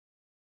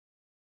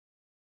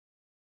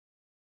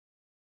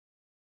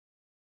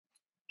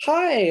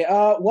Hi,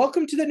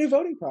 welcome to the New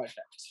Voting Project.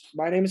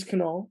 My name is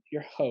Kanal,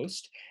 your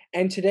host,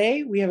 and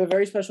today we have a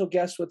very special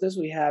guest with us.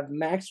 We have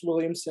Max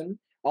Williamson,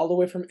 all the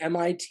way from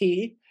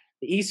MIT,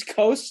 the East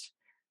Coast,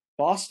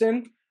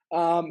 Boston,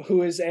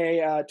 who is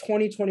a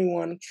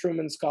 2021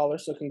 Truman Scholar.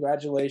 So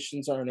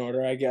congratulations are in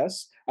order, I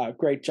guess.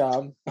 Great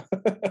job.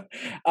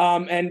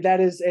 And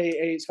that is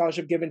a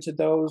scholarship given to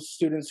those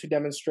students who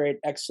demonstrate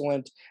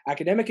excellent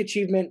academic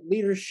achievement,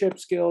 leadership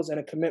skills,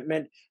 and a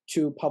commitment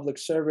to public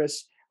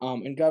service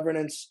and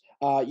governance.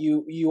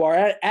 You are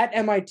at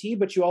MIT,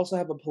 but you also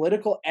have a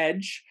political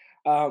edge,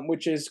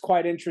 which is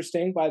quite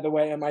interesting. By the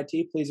way,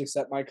 MIT, please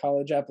accept my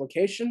college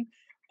application.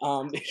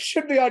 It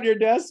should be on your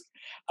desk.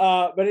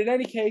 But in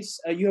any case,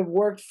 you have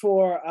worked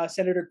for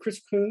Senator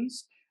Chris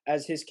Coons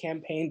as his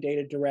campaign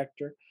data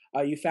director.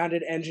 You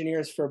founded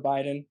Engineers for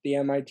Biden, the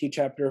MIT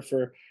chapter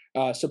for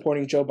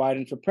supporting Joe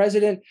Biden for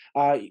president.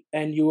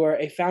 And you are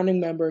a founding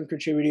member and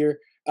contributor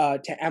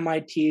to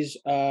MIT's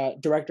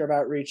Director of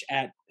Outreach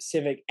at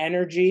Civic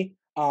Synergy,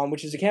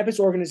 which is a campus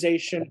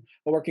organization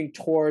working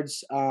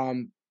towards,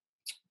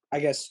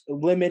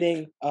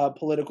 limiting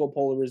political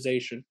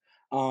polarization,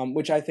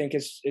 which I think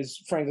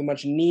is frankly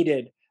much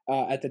needed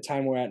at the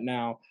time we're at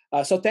now.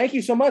 So thank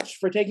you so much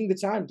for taking the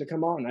time to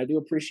come on. I do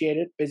appreciate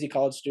it. Busy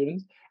college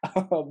students,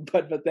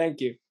 but thank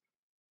you.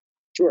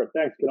 Sure.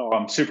 Thanks.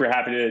 I'm super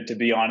happy to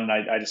be on. And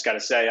I just got to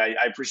say,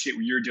 I appreciate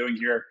what you're doing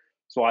here.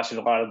 I was watching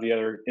a lot of the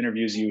other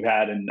interviews you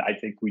had, and I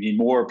think we need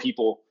more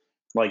people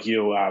like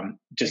you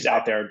just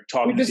out there We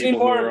talking to just need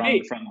people who more are of on me.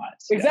 the front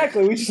lines.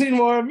 Exactly. We just need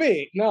more of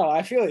me. No,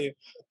 I feel you.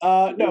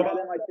 No,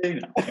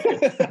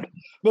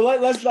 but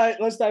let's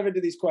dive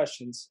into these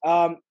questions.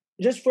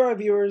 Just for our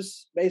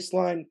viewers,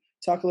 baseline,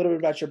 talk a little bit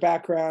about your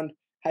background,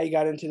 how you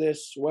got into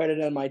this, where did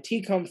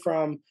MIT come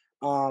from,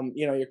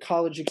 your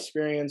college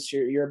experience,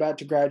 you're about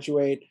to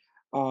graduate,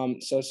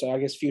 so I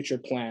guess future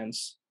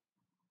plans.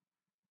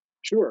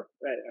 Sure.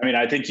 I mean,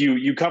 I think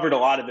you covered a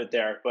lot of it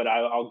there, but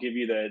I'll give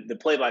you the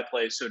play by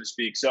play, so to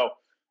speak. So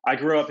I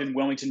grew up in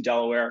Wilmington,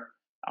 Delaware,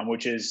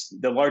 which is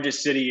the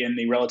largest city in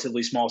the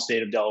relatively small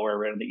state of Delaware,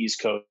 right on the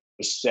East Coast,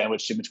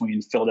 sandwiched in between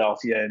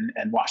Philadelphia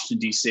and Washington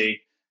D.C.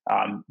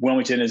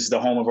 Wilmington is the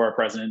home of our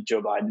president,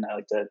 Joe Biden. I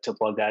like to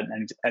plug that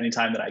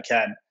anytime that I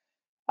can.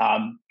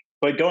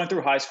 But going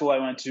through high school, I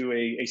went to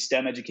a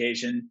STEM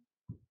education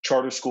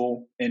charter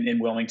school in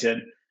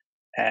Wilmington.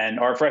 And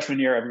our freshman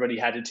year, everybody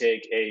had to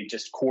take a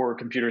just core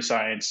computer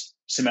science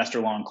semester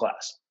long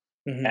class.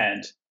 Hmm.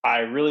 And I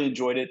really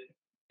enjoyed it,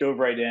 dove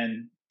right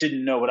in,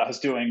 didn't know what I was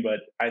doing,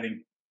 but I think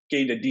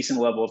gained a decent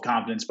level of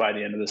confidence by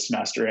the end of the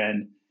semester.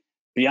 And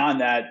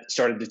beyond that,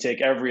 started to take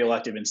every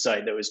elective in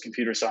sight that was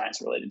computer science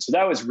related. So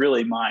that was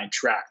really my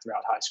track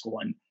throughout high school,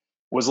 and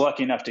was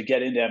lucky enough to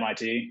get into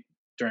MIT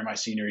during my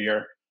senior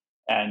year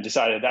and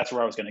decided that's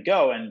where I was going to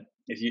go. And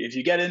if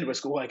you get into a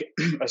school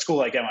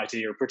like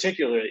MIT, or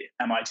particularly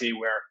MIT,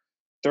 where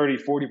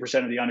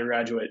 30-40% of the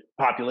undergraduate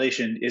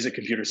population is a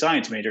computer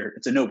science major,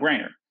 it's a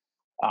no-brainer.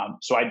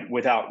 So I,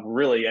 without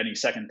really any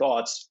second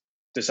thoughts,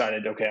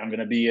 decided, okay, I'm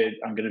going to be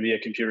a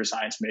computer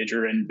science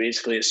major, and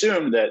basically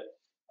assumed that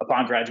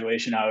upon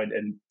graduation, I would,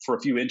 and for a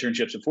few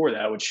internships before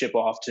that, I would ship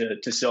off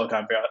to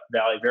Silicon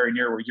Valley, very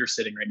near where you're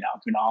sitting right now,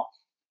 Kunal,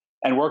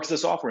 and work as a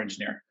software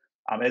engineer,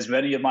 as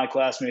many of my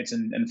classmates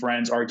and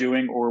friends are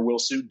doing or will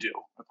soon do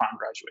upon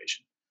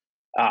graduation.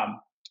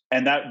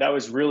 And that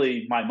was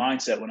really my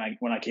mindset when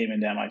I came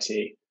into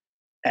MIT.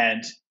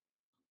 And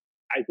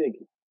I think,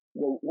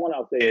 well, one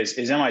I'll say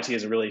is MIT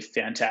is a really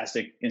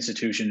fantastic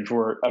institution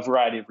for a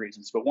variety of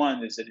reasons. But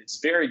one is that it's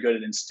very good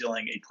at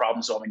instilling a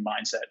problem-solving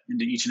mindset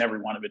into each and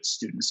every one of its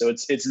students. So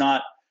it's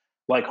not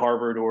like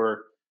Harvard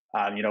or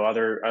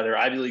other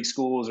Ivy League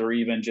schools, or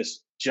even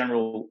just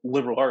general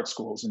liberal arts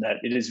schools, in that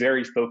it is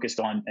very focused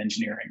on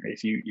engineering.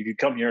 If you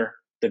come here,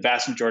 the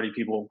vast majority of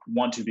people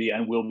want to be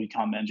and will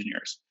become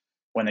engineers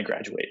when they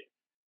graduate,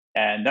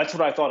 and that's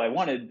what I thought I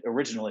wanted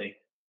originally.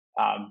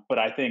 But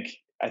I think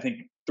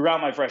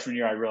throughout my freshman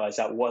year, I realized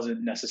that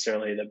wasn't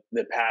necessarily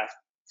the path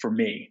for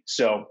me.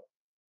 So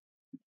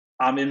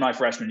I'm in my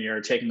freshman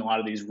year taking a lot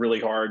of these really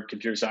hard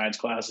computer science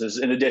classes,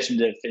 in addition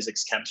to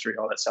physics, chemistry,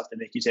 all that stuff they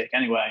make you take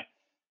anyway.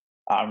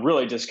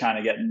 Really just kind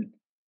of getting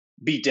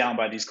beat down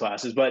by these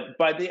classes. But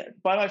by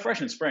my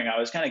freshman spring, I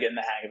was kind of getting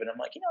the hang of it. I'm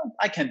like,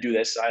 I can do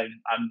this.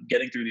 I'm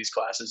getting through these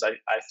classes. I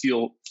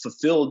feel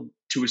fulfilled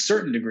to a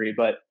certain degree,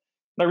 but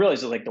I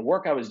realized that, like, the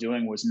work I was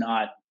doing was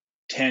not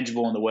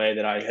tangible in the way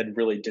that I had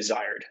really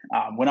desired.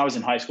 When I was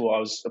in high school, I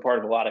was a part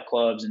of a lot of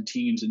clubs and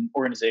teams and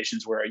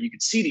organizations where you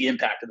could see the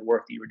impact of the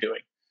work that you were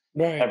doing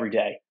Right. every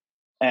day.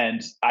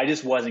 And I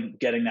just wasn't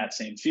getting that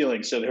same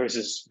feeling. So there was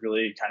this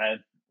really kind of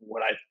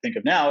what I think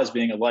of now as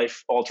being a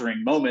life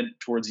altering moment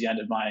towards the end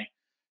of my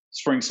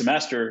spring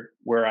semester,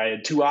 where I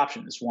had two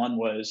options. One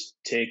was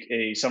take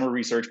a summer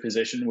research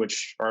position,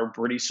 which are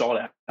pretty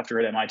sought after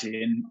at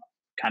MIT, and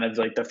kind of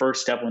like the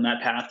first step on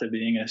that path of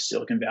being a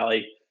Silicon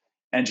Valley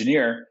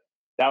engineer.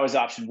 That was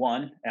option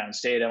one, and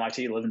stay at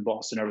MIT, live in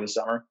Boston over the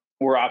summer.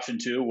 Or option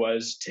two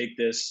was take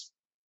this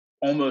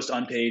almost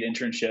unpaid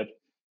internship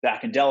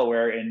back in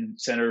Delaware in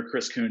Senator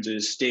Chris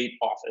Coons' state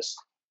office.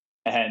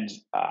 And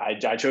I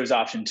chose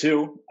option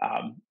two,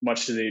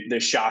 much to the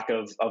shock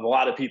of a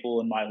lot of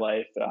people in my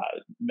life,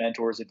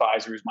 mentors,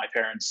 advisors, my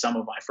parents, some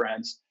of my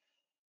friends.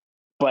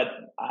 But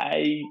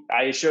I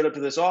showed up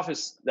to this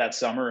office that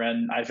summer,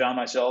 and I found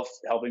myself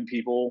helping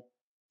people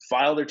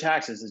file their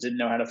taxes that didn't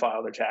know how to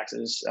file their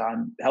taxes,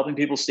 helping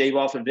people stave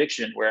off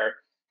eviction where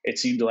it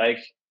seemed like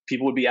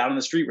people would be out on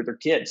the street with their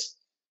kids.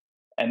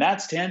 And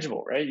that's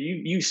tangible, right?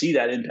 You see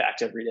that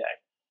impact every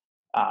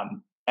day.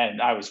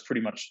 And I was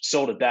pretty much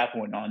sold at that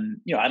point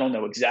on, I don't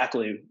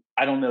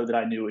know that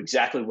I knew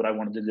exactly what I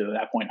wanted to do at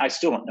that point. I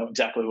still don't know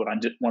exactly what I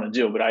want to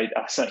do, but I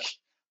was like,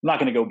 I'm not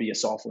going to go be a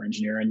software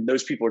engineer. And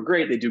those people are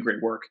great. They do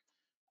great work.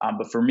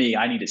 But for me,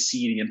 I need to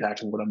see the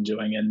impact of what I'm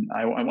doing. And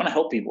I want to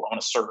help people. I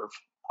want to serve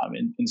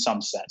in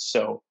some sense.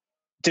 So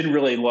didn't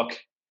really look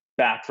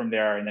back from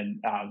there. And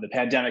then the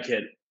pandemic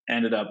hit,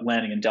 ended up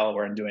landing in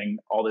Delaware and doing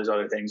all those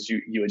other things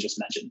you had just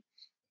mentioned.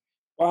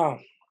 Wow.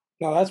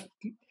 No,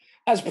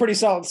 that's a pretty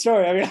solid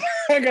story. I mean,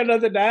 I got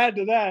nothing to add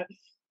to that.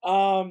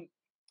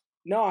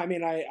 No, I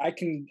mean, I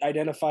can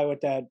identify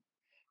with that.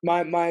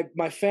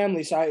 My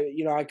family, so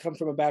I come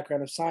from a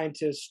background of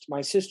scientist.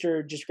 My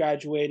sister just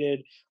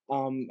graduated,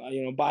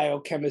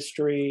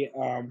 biochemistry,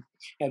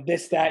 and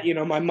this, that,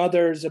 my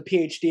mother's a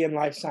PhD in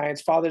life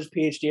science, father's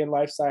PhD in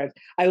life science.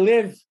 I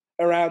live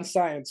around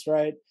science,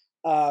 right?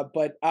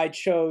 But I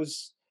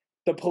chose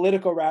the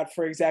political route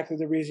for exactly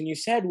the reason you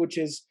said, which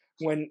is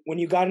when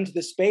you got into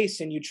the space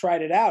and you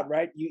tried it out,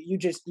 right? You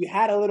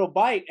had a little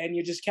bite and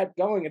you just kept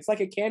going. It's like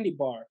a candy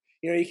bar.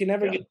 You can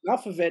never get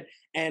enough of it,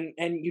 and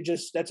you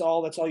just that's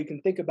all you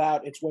can think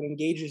about. It's what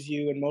engages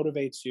you and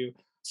motivates you.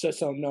 So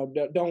no,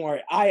 don't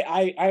worry.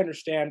 I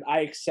understand.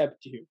 I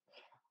accept you,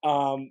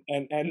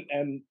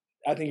 and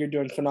I think you're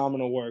doing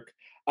phenomenal work.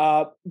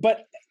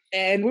 But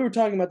we were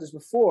talking about this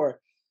before.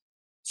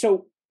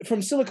 So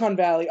from Silicon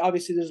Valley,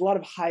 obviously there's a lot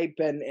of hype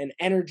and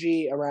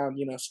energy around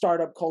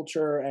startup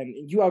culture, and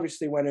you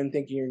obviously went in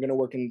thinking you're going to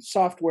work in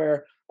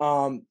software.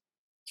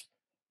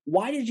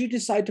 Why did you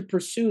decide to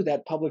pursue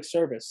that public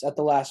service at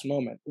the last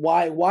moment?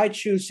 Why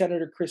choose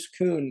Senator Chris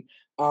Coons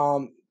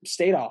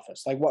state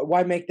office? Like,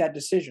 why make that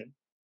decision?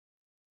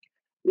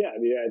 Yeah, I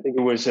mean, I think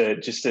it was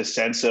just a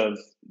sense of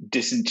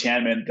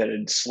disenchantment that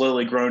had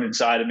slowly grown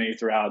inside of me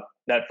throughout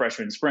that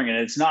freshman spring. And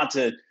it's not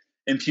to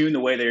impugn the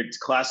way their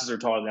classes are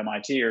taught at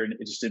MIT or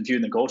just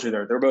impugn the culture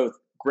there. They're both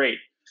great.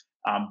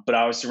 But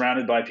I was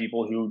surrounded by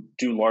people who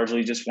do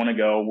largely just want to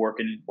go work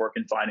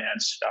in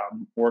finance,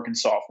 work in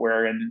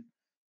software, and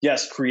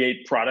yes,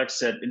 create products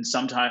that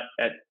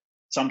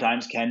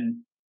sometimes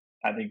can,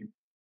 I think,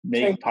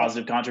 make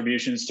positive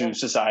contributions to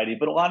society,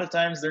 but a lot of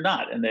times they're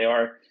not, and they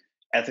are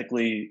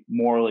ethically,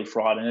 morally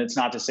flawed. And it's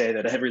not to say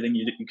that everything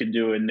you can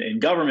do in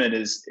government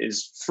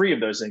is free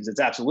of those things. It's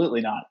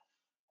absolutely not.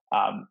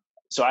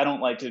 So I don't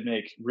like to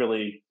make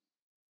really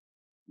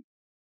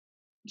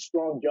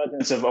strong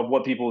judgments of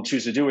what people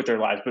choose to do with their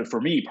lives. But for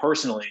me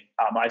personally,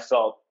 I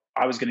felt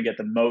I was going to get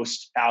the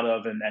most out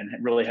of and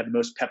really have the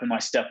most pep in my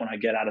step when I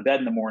get out of bed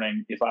in the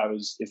morning if I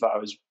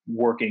was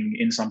working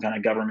in some kind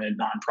of government,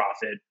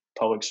 nonprofit,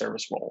 public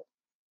service role.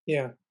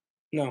 Yeah.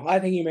 No, I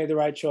think you made the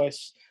right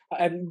choice.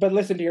 But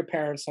listen to your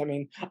parents. I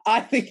mean, I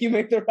think you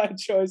made the right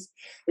choice.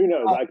 Who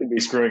knows? I could be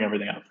screwing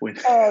everything up.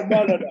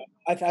 No.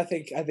 I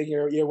think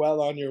you're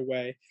well on your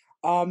way.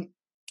 And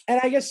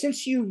I guess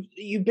since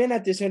you've been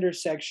at this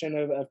intersection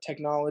of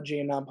technology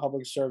and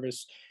non-public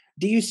service,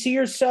 do you see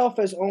yourself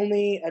as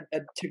only a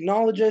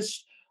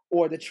technologist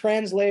or the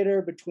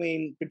translator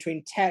between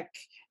tech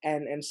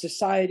and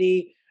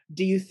society?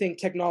 Do you think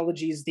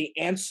technology is the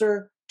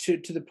answer to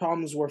the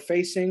problems we're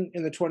facing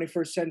in the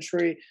 21st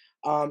century?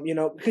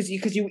 Because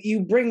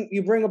you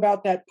bring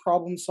about that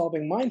problem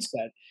solving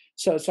mindset.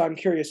 So I'm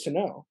curious to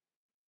know.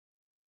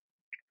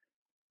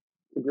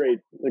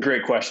 A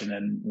great question,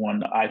 and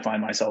one I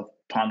find myself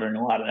pondering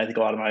a lot, and I think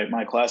a lot of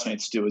my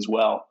classmates do as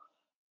well.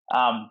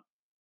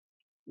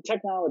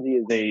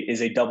 Technology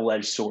is a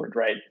double-edged sword,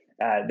 right?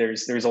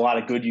 There's a lot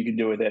of good you can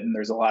do with it, and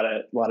there's a lot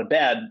of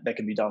bad that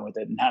can be done with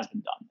it, and has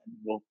been done,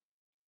 and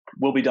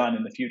will be done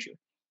in the future.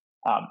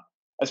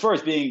 As far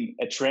as being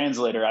a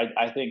translator,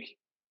 I think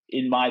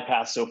in my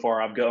path so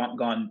far, I've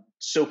gone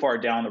so far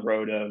down the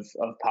road of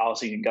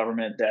policy and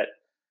government that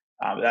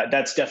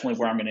that's definitely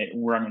where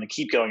I'm gonna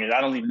keep going. And I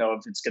don't even know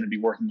if it's going to be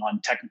working on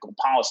technical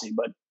policy.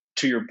 But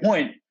to your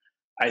point,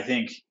 I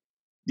think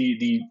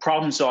the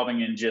problem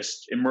solving and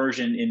just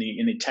immersion in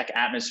the tech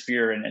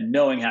atmosphere and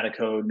knowing how to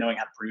code, knowing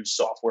how to produce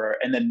software,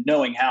 and then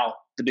knowing how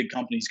the big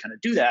companies kind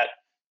of do that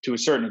to a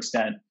certain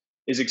extent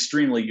is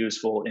extremely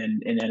useful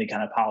in any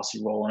kind of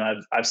policy role.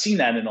 And I've seen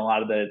that in a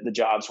lot of the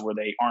jobs where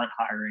they aren't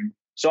hiring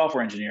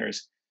software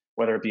engineers,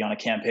 whether it be on a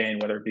campaign,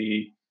 whether it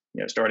be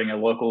starting a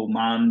local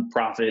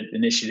nonprofit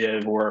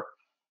initiative or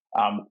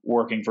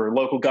working for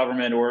local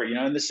government or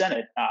in the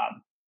Senate.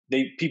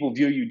 People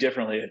view you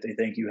differently if they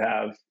think you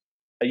have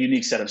a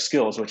unique set of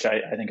skills, which I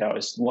think I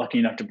was lucky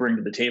enough to bring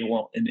to the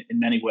table in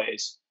many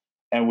ways.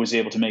 and was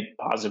able to make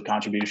positive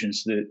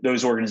contributions to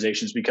those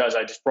organizations because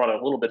I just brought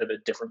a little bit of a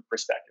different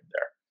perspective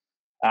there.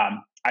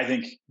 I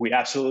think we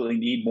absolutely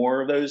need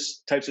more of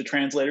those types of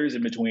translators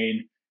in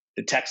between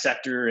the tech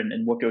sector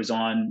and what goes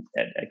on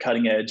at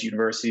cutting edge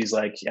universities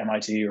like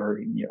MIT or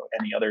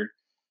any other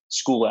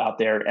school out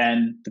there,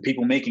 and the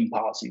people making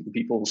policy, the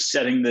people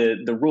setting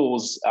the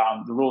rules,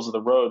 the rules of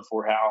the road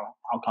for how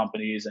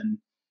companies and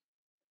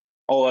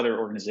all other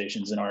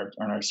organizations in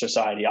our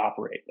society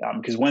operate.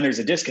 Because when there's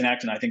a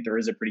disconnect, and I think there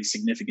is a pretty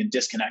significant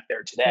disconnect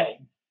there today,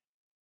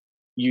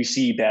 you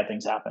see bad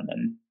things happen.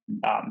 And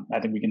I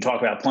think we can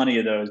talk about plenty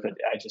of those, but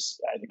I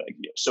think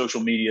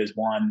social media is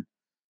one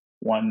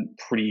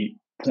pretty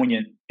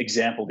poignant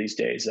example these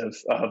days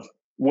of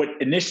what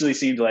initially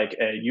seemed like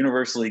a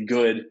universally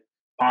good,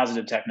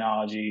 positive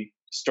technology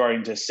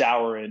starting to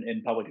sour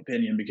in public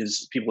opinion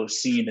because people have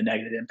seen the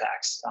negative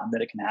impacts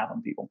that it can have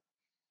on people.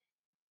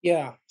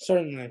 Yeah,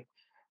 certainly.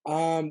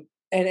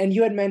 And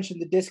you had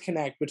mentioned the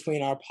disconnect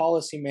between our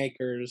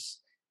policymakers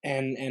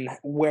and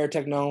where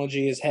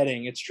technology is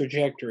heading, its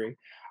trajectory.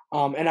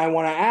 And I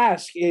want to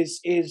ask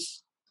is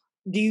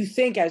do you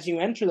think as you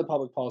enter the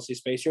public policy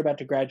space, you're about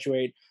to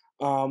graduate,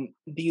 do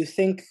you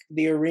think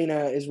the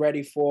arena is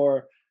ready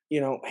for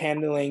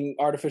handling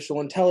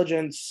artificial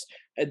intelligence,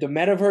 the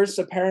metaverse?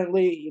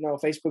 Apparently,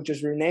 Facebook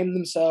just renamed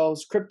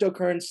themselves.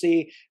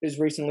 Cryptocurrency is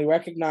recently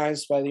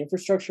recognized by the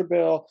infrastructure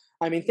bill.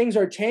 I mean, things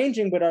are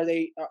changing, but are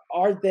they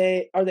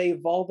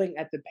evolving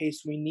at the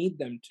pace we need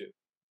them to?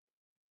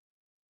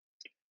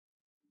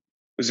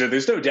 So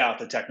there's no doubt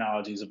that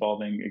technology is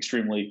evolving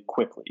extremely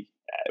quickly.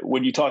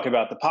 When you talk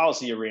about the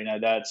policy arena,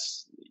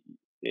 there's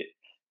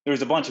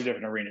a bunch of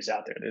different arenas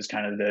out there. There's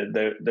kind of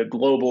the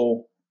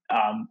global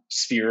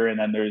sphere, and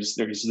then there's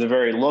the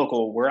very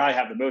local. Where I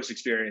have the most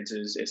experience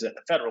is at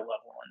the federal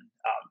level, and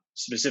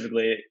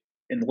specifically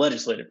in the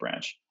legislative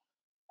branch.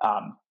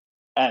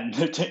 And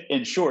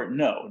in short,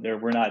 no,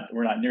 we're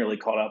not nearly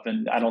caught up,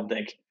 and I don't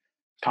think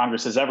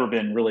Congress has ever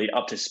been really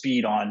up to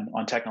speed on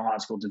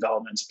technological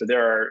developments. But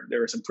there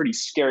are some pretty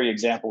scary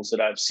examples that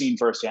I've seen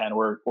firsthand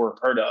or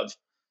heard of.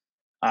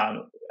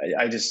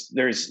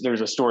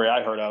 There's a story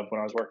I heard of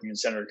when I was working in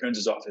Senator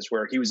Coons' office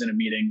where he was in a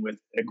meeting with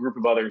a group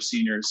of other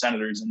senior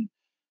senators, and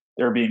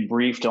they were being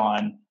briefed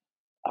on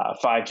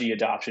 5G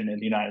adoption in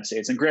the United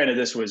States. And granted,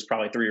 this was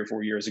probably 3 or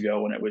 4 years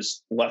ago when it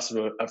was less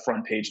of a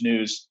front page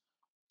news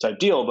type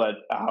deal. But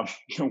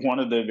one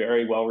of the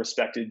very well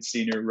respected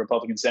senior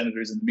Republican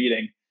senators in the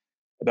meeting,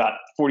 about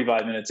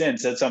 45 minutes in,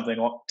 said something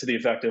to the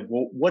effect of,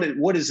 well,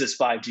 what is this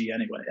 5G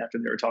anyway, after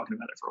they were talking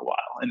about it for a while.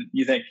 And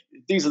you think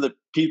these are the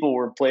people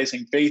we're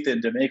placing faith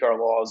in to make our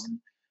laws and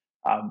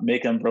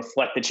make them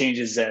reflect the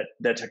changes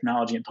that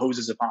technology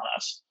imposes upon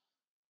us.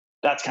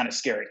 That's kind of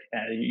scary.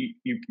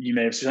 You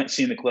may have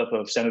seen the clip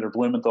of Senator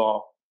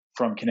Blumenthal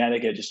from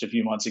Connecticut just a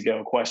few months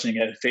ago questioning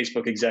a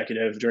Facebook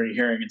executive during a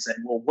hearing and saying,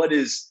 well,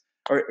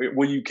 or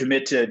will you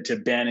commit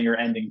to banning or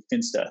ending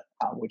Finsta,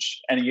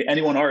 which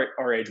anyone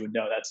our age would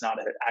know that's not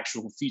an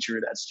actual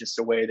feature. That's just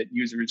a way that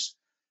users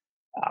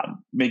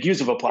make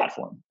use of a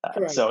platform.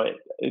 So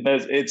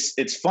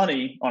it's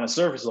funny on a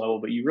surface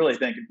level, but you really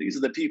think if these are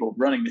the people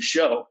running the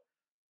show,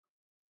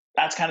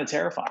 that's kind of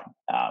terrifying.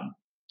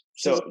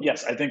 So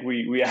yes, I think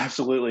we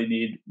absolutely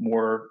need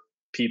more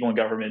people in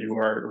government who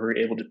are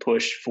able to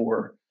push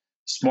for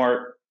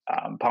smart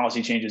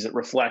policy changes that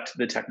reflect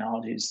the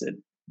technologies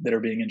that are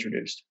being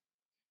introduced.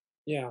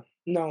 Yeah,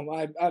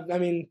 no, I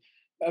mean,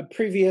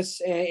 previous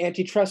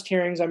antitrust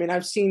hearings. I mean,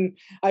 I've seen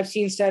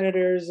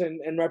senators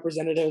and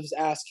representatives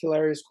ask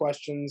hilarious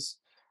questions,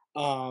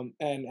 and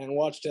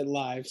watched it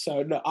live.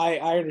 So no,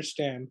 I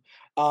understand.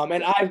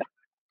 And I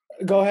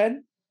go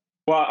ahead.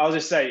 Well, I'll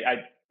just say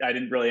I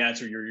didn't really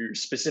answer your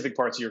specific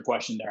parts of your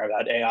question there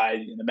about AI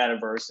in the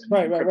metaverse and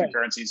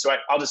cryptocurrency. Right. So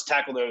I'll just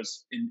tackle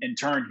those in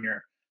turn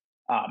here.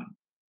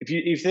 If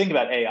you think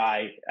about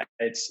AI,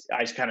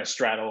 I kind of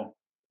straddle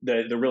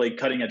the really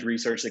cutting edge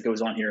research that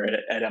goes on here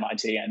at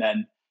MIT, and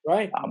then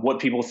what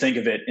people think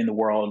of it in the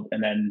world,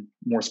 and then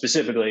more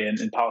specifically in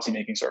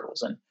policymaking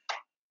circles. And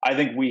I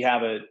think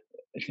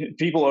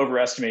people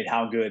overestimate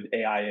how good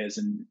AI is,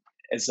 and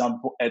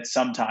at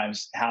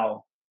sometimes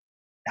how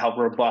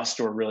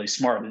robust or really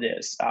smart it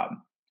is. I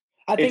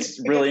think it's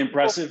really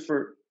impressive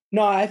for.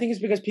 No, I think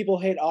it's because people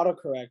hate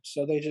autocorrect,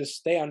 so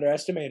they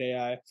underestimate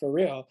AI for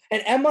real.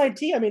 And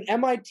MIT, I mean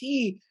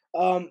MIT,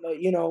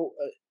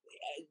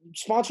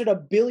 sponsored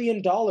 $1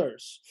 billion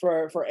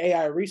for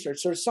AI research.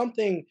 So it's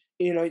something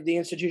the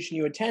institution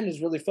you attend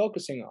is really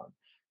focusing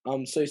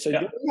on. So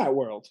you're in that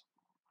world.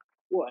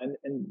 Well,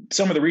 and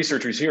some of the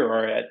researchers here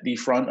are at the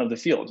front of the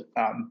field,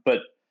 but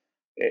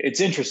it's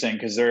interesting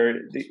because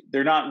they're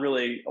not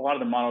really, a lot of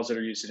the models that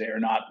are used today are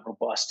not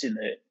robust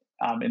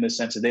in the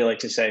sense that they like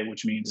to say,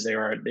 which means they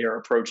are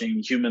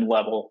approaching human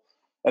level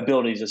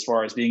abilities as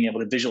far as being able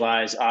to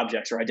visualize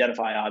objects or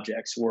identify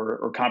objects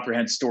or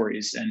comprehend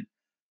stories.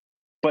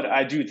 But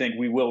I do think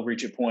we will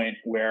reach a point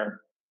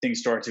where things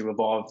start to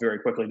evolve very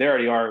quickly. They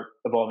already are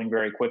evolving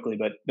very quickly,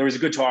 but there was a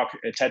good talk,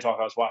 a TED talk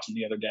I was watching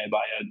the other day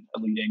by a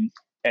leading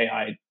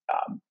AI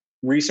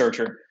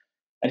researcher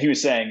And he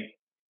was saying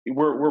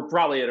we're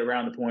probably at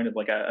around the point of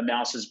like a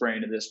mouse's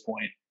brain at this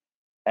point.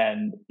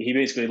 And he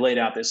basically laid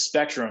out this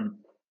spectrum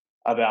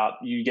about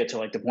you get to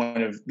like the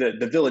point of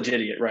the village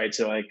idiot, right?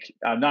 So like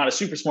not a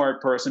super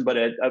smart person, but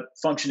a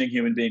functioning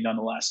human being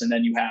nonetheless. And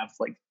then you have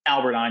like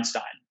Albert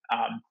Einstein.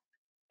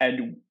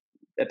 And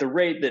at the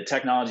rate that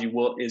technology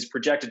is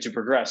projected to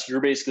progress,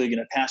 you're basically going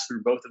to pass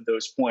through both of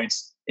those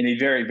points in a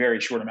very, very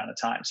short amount of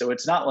time. So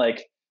it's not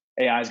like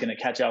AI is going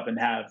to catch up and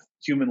have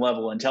human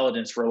level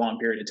intelligence for a long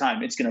period of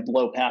time. It's going to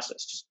blow past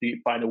us just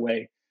by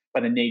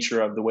the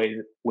nature of the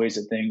ways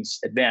that things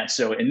advance.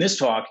 So in this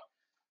talk,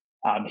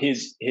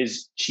 his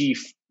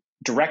chief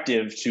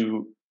directive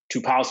to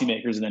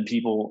policymakers and then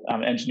people,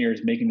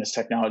 engineers making this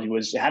technology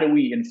was, how do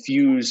we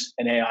infuse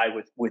an AI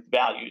with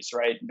values,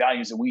 right?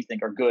 Values that we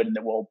think are good and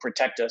that will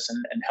protect us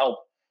and help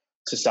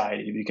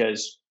society.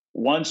 Because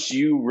once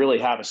you really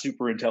have a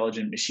super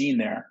intelligent machine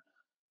there,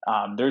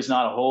 there's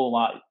not a whole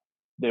lot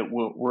that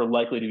we're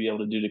likely to be able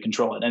to do to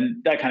control it.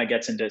 And that kind of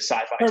gets into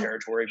sci-fi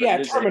territory. But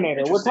yeah,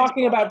 Terminator. We're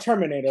talking about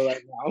Terminator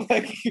right now.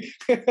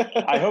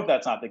 I hope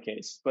that's not the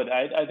case, but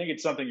I think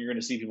it's something you're going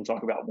to see people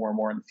talk about more and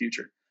more in the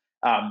future.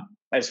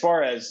 As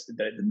far as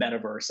the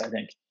metaverse, I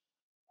think,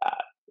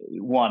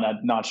 one, I'm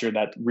not sure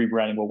that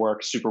rebranding will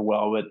work super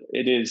well, but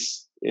it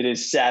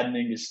is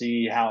saddening to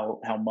see how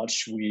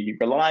much we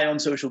rely on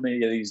social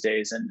media these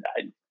days. And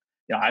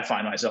I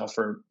find myself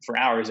for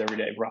hours every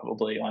day,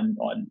 probably on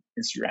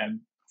Instagram,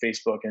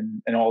 Facebook,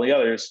 and all the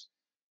others.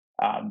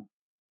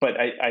 But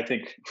I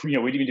think we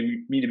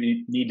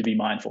need to be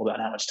mindful about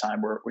how much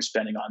time we're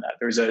spending on that.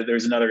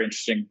 There's another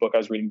interesting book I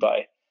was reading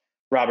by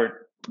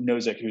Robert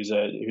Nozick, who's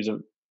a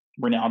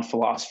renowned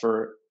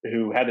philosopher,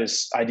 who had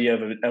this idea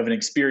of an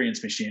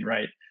experience machine,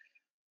 right,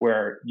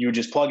 where you would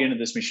just plug into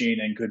this machine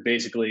and could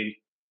basically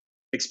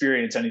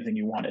experience anything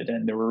you wanted,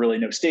 and there were really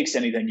no stakes to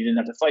anything. You didn't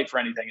have to fight for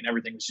anything, and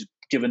everything was just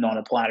given on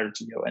a platter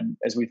to you. And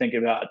as we think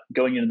about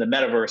going into the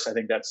metaverse, I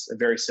think that's a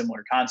very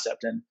similar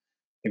concept, and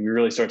we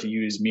really start to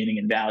use meaning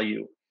and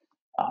value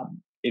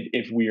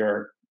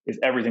if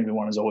everything we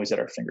want is always at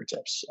our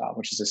fingertips,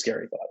 which is a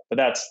scary thought. But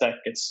that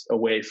gets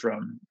away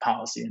from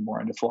policy and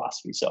more into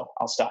philosophy. So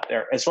I'll stop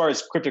there. As far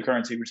as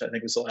cryptocurrency, which I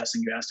think was the last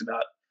thing you asked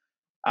about,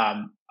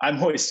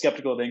 I'm always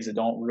skeptical of things that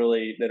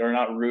are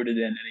not rooted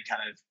in any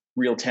kind of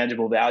real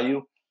tangible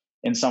value.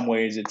 In some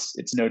ways,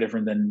 it's no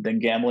different than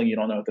gambling. You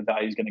don't know if the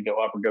value is going to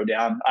go up or go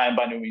down. I am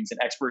by no means an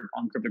expert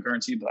on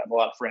cryptocurrency, but I have a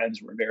lot of friends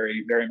who are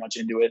very, very much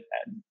into it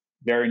and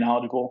very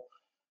knowledgeable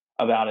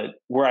about it.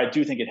 Where I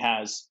do think it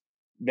has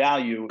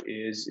value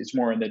is it's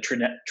more in the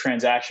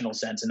transactional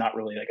sense and not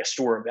really like a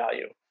store of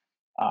value.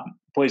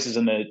 Places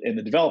in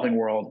the developing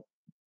world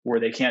where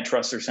they can't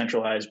trust their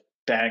centralized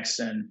banks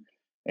and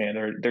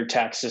their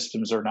tax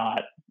systems are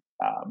not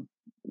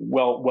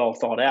well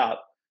thought out.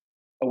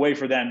 A way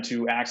for them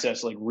to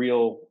access like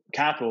real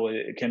capital,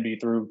 it can be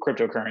through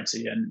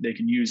cryptocurrency, and they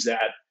can use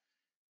that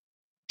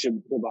to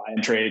buy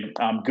and trade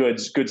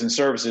goods and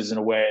services in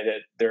a way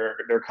that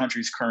their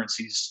country's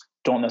currencies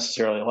don't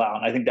necessarily allow.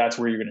 And I think that's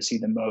where you're going to see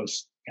the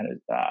most kind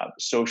of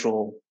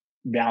social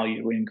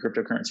value in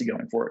cryptocurrency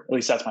going forward. At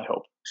least that's my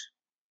hope.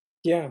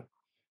 Yeah,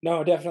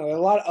 no, definitely a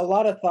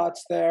lot of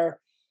thoughts there.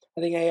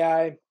 I think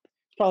AI is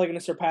probably going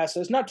to surpass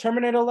us. Not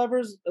Terminator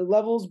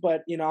levels,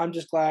 but I'm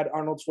just glad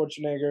Arnold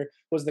Schwarzenegger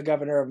was the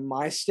governor of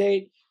my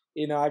state.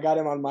 I got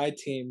him on my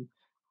team.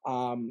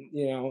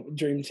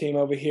 Dream team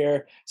over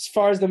here. As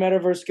far as the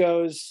metaverse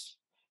goes,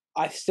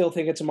 I still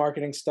think it's a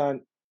marketing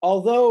stunt.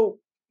 Although,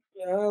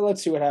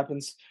 let's see what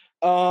happens.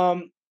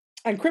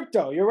 And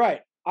crypto, you're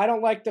right. I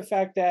don't like the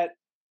fact that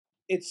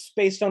it's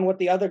based on what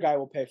the other guy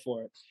will pay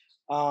for it.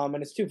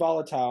 And it's too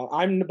volatile.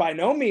 I'm by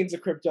no means a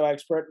crypto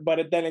expert, but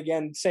then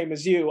again, same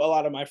as you, a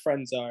lot of my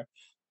friends are.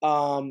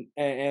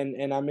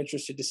 And I'm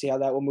interested to see how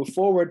that will move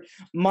forward.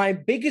 My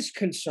biggest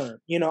concern,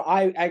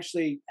 I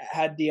actually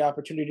had the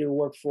opportunity to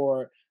work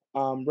for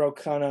Ro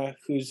Khanna,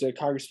 who's a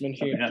congressman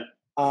here,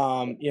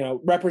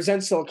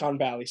 represents Silicon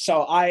Valley.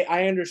 So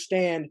I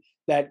understand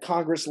that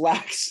Congress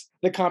lacks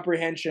the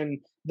comprehension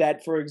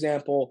that, for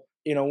example,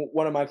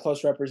 one of my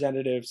close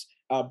representatives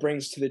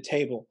brings to the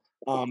table.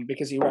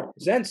 Because he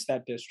represents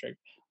that district.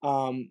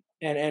 And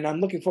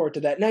I'm looking forward to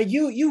that. Now,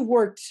 you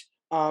worked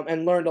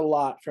and learned a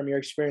lot from your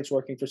experience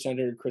working for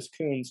Senator Chris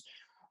Coons.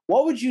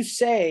 What would you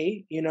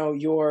say,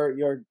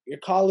 your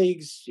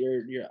colleagues,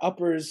 your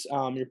uppers,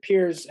 your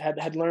peers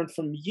had learned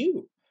from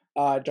you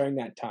during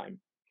that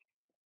time?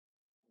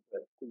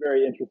 It's a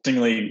very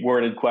interestingly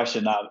worded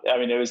question. I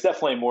mean, it was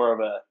definitely more of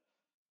a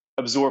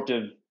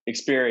absorptive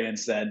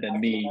experience than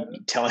me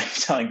telling.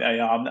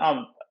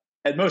 I'm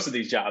at most of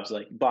these jobs,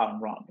 like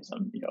bottom rung, because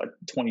I'm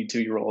a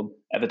 22-year-old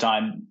at the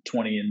time,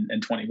 20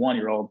 and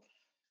 21-year-old,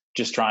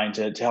 just trying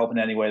to help in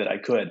any way that I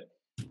could.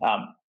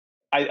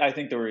 I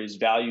think there is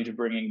value to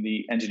bringing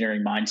the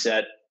engineering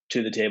mindset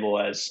to the table.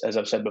 As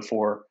I've said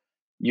before,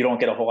 you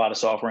don't get a whole lot of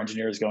software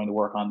engineers going to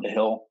work on the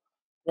Hill.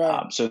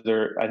 Right.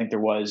 I think there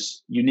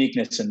was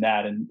uniqueness in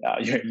that. And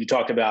you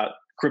talked about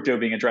crypto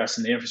being addressed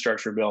in the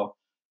infrastructure bill.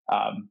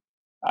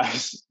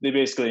 They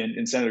basically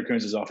in Senator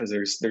Coons' office,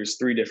 there's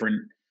three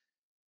different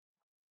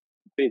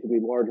basically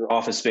larger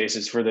office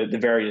spaces for the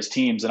various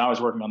teams. And I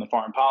was working on the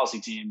foreign policy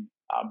team,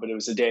 but it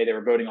was the day they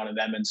were voting on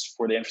amendments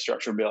for the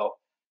infrastructure bill.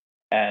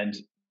 And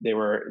there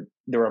were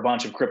a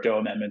bunch of crypto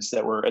amendments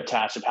that were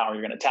attached to how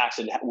you're going to tax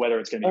it, whether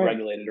it's going to be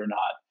regulated or not.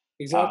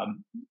 Exactly.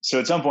 So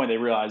at some point they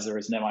realized there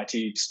was an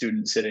MIT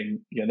student sitting,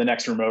 the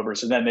next room over.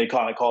 So then they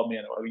kind of called me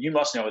and were, you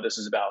must know what this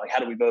is about. Like, how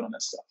do we vote on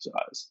this stuff? So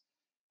I was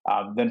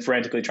then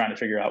frantically trying to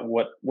figure out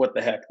what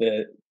the heck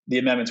the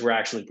amendments were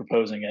actually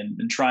proposing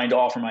and trying to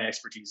offer my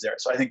expertise there.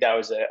 So I think that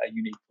was a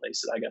unique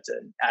place that I got to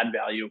add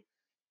value.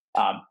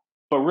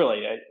 But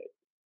really,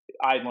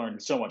 I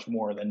learned so much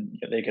more than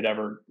they could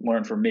ever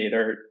learn from me.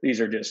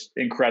 These are just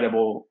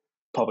incredible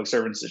public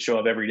servants that show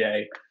up every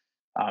day,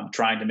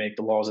 trying to make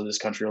the laws of this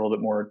country a little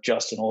bit more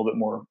just and a little bit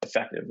more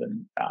effective.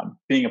 And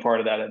being a part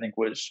of that, I think,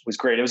 was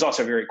great. It was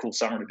also a very cool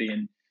summer to be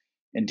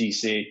in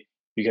DC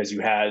because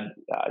you had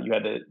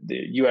the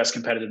U.S.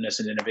 Competitiveness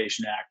and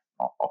Innovation Act,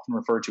 often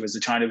referred to as the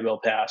China bill,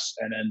 passed,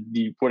 and then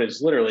what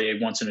is literally a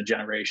once in a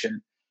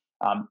generation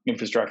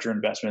infrastructure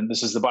investment.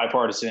 This is the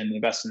bipartisan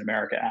Invest in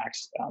America Act.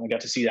 We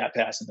got to see that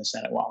pass in the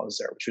Senate while I was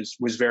there, which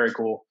was very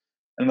cool.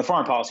 And on the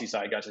foreign policy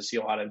side, I got to see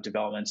a lot of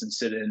developments and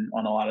sit in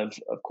on a lot of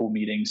cool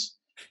meetings.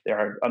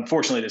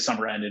 Unfortunately, the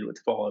summer ended with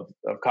the fall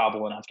of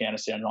Kabul and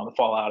Afghanistan and all the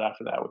fallout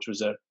after that, which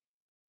was a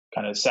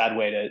kind of sad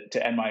way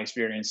to end my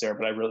experience there.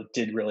 But I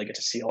did get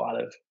to see a lot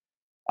of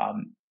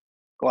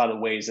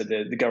ways that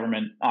the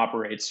government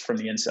operates from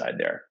the inside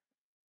there.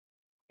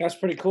 That's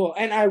pretty cool.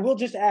 And I will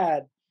just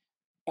add,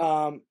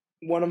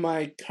 one of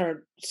my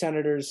current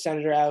senators,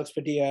 Senator Alex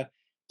Padilla,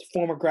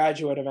 former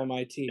graduate of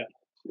MIT. Yeah.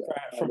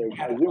 I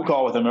Zoom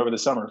call with him over the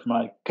summer for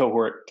my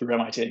cohort through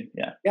MIT.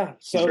 Yeah. Yeah.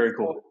 So it's very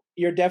cool.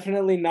 You're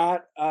definitely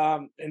not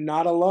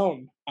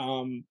alone.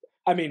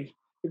 I mean,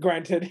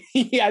 granted,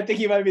 I think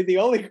he might be the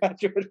only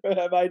graduate from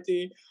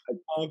MIT.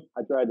 I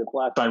tried to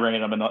flash my ring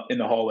at him in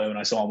the hallway when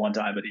I saw him one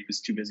time, but he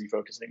was too busy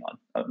focusing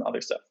on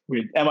other stuff.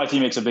 MIT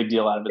makes a big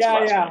deal out of his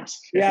classrooms.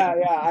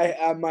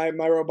 Yeah.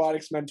 My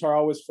robotics mentor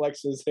always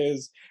flexes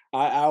his.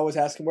 I always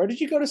ask him, "Where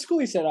did you go to school?"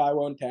 He said, "I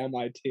went to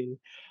MIT."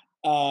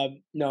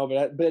 No,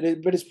 but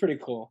it's pretty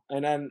cool,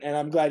 and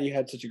I'm glad you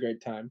had such a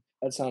great time.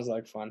 That sounds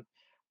like fun.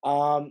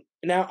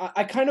 Now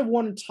I kind of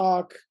want to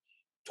talk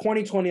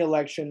 2020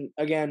 election.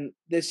 Again,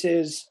 this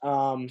is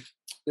the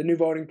New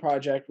Voting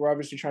Project. We're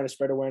obviously trying to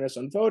spread awareness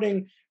on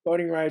voting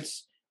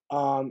rights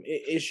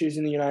issues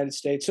in the United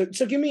States.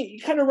 So give me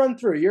kind of run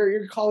through.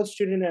 You're a college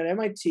student at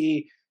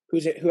MIT who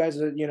has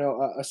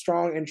a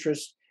strong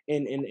interest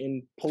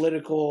in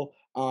political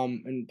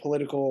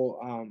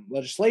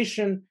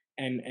legislation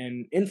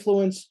and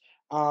influence.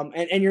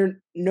 And you're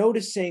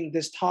noticing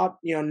this top,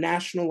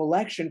 national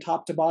election,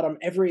 top to bottom,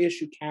 every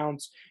issue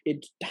counts.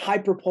 It's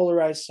hyper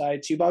polarized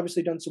sites. You've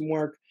obviously done some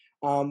work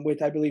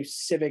with, I believe,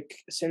 Civic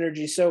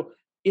Synergy. So,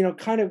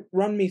 kind of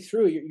run me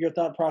through your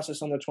thought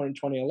process on the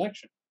 2020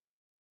 election.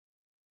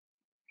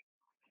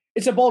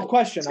 It's a bold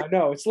question. I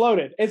know it's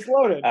loaded.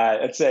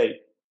 I'd say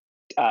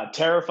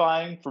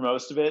terrifying for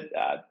most of it.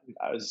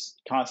 I was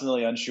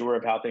constantly unsure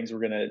of how things were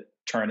going to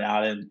turn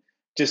out. And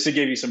just to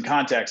give you some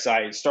context,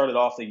 I started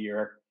off the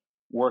year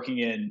working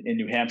in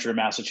New Hampshire and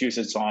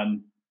Massachusetts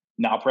on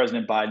now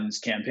President Biden's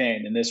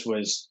campaign. And this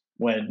was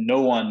when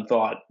no one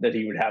thought that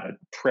he would have a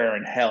prayer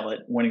in hell at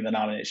winning the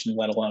nomination,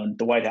 let alone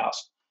the White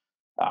House.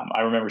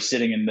 I remember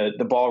sitting in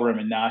the ballroom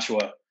in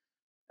Nashua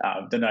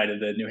the night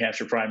of the New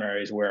Hampshire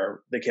primaries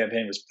where the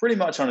campaign was pretty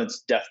much on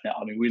its death knell.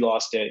 I mean, we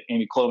lost to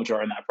Amy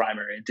Klobuchar in that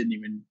primary and didn't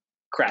even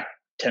crack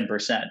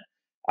 10%.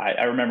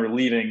 I remember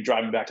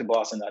driving back to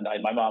Boston that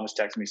night. My mom was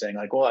texting me saying,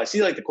 like, well, I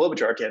see like the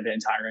Klobuchar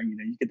campaign's hiring,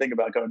 you could think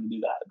about going to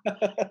do that.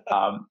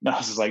 And I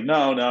was just like,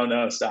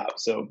 no, stop.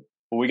 So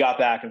we got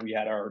back and we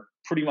had our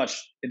pretty much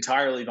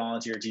entirely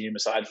volunteer team,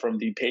 aside from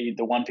the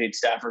one paid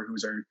staffer who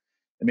was our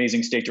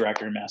amazing state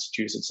director in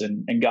Massachusetts,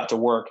 and got to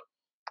work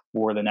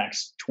for the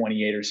next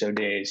 28 or so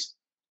days.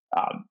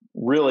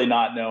 Really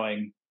not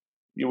knowing,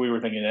 we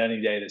were thinking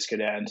any day this could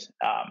end.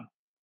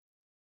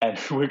 And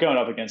we're going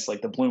up against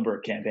like the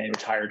Bloomberg campaign,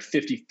 which hired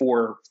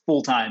 54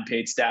 full-time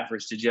paid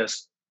staffers to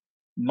just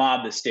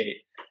mob the state.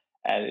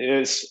 And it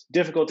was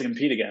difficult to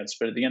compete against.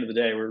 But at the end of the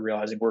day, we're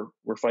realizing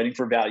we're fighting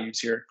for values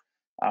here.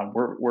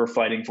 We're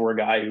fighting for a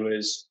guy who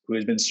has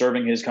been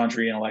serving his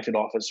country in elected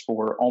office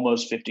for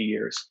almost 50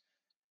 years,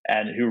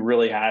 and who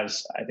really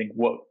has, I think,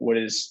 what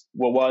was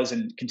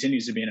and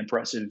continues to be an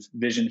impressive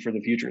vision for the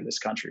future of this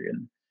country.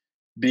 And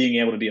being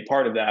able to be a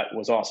part of that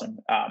was awesome.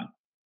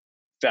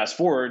 Fast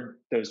forward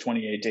those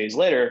 28 days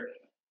later,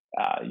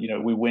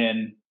 we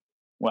won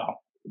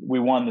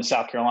the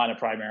South Carolina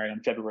primary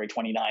on February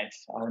 29th,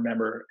 I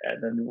remember.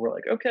 And then we're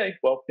like, okay,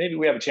 well, maybe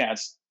we have a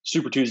chance.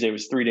 Super Tuesday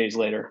was 3 days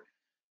later.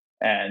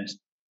 And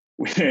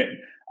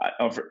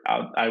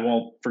I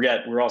won't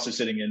forget, we're also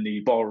sitting in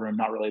the ballroom,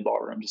 not really a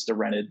ballroom, just a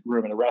rented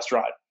room in a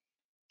restaurant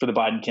for the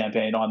Biden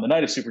campaign on the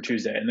night of Super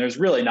Tuesday. And there's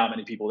really not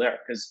many people there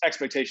because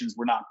expectations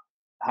were not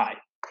high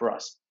for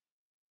us.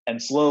 And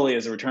slowly,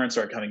 as the returns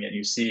start coming in,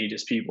 you see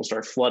just people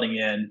start flooding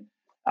in,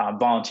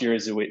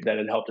 volunteers that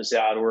had helped us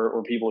out,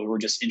 or people who were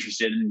just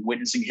interested in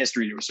witnessing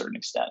history to a certain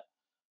extent.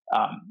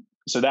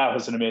 So that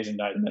was an amazing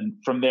night. And then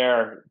from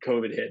there,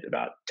 COVID hit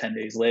about 10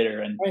 days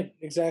later. And Right,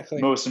 exactly.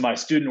 most of my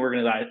student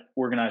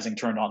organizing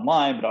turned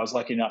online, but I was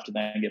lucky enough to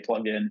then get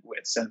plugged in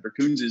with Senator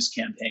Coons's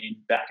campaign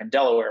back in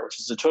Delaware, which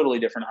is a totally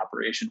different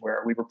operation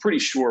where we were pretty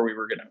sure we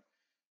were going to.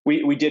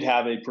 We did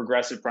have a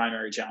progressive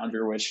primary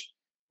challenger, which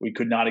we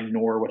could not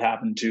ignore what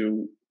happened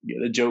to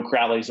the Joe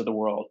Crowleys of the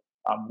world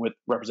with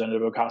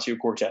Representative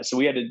Ocasio-Cortez. So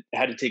we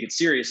had to take it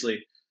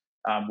seriously,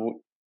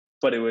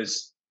 but I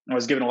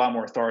was given a lot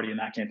more authority in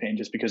that campaign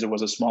just because it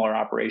was a smaller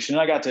operation.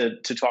 And I got to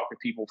talk to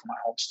people from my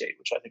home state,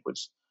 which I think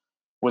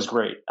was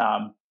great.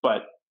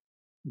 But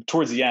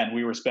towards the end,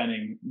 we were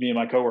spending, me and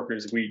my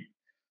coworkers, we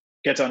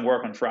get done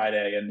work on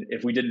Friday, and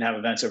if we didn't have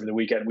events over the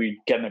weekend, we'd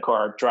get in the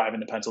car, drive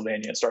into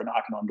Pennsylvania, and start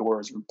knocking on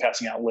doors. We're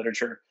passing out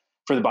literature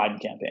for the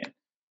Biden campaign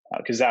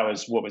because that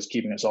was what was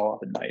keeping us all up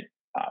at night.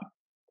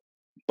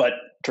 But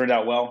turned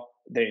out well.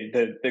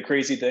 The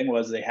crazy thing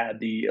was they had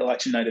the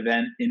election night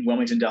event in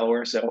Wilmington,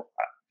 Delaware. So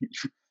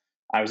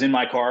I was in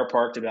my car,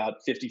 parked about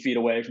 50 feet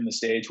away from the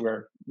stage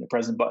where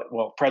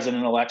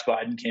President-elect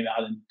Biden came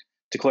out and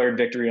declared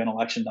victory on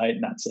election night,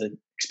 and that's an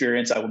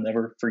experience I will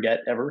never forget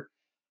ever.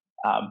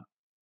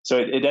 So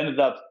it ended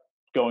up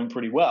going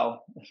pretty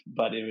well,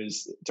 but it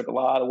took a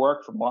lot of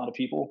work from a lot of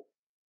people.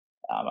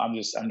 I'm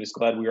just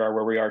glad we are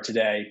where we are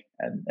today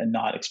and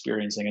not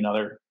experiencing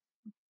another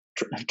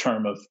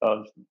term of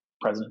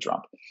President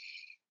Trump.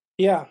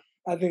 Yeah,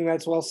 I think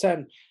that's well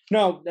said.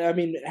 No, I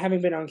mean,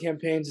 having been on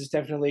campaigns is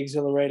definitely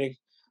exhilarating,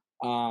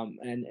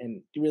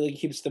 and really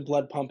keeps the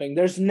blood pumping.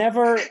 There's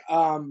never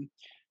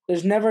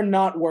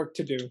not work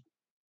to do.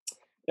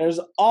 There's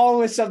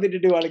always something to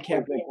do on a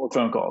campaign.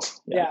 Phone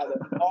calls. Yeah,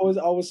 there's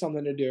always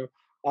something to do,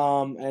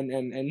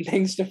 and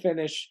things to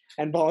finish,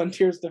 and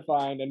volunteers to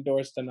find, and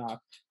doors to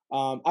knock.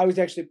 I was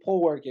actually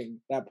poll working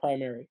that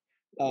primary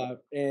for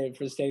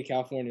the state of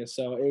California,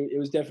 so it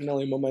was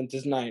definitely a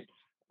momentous night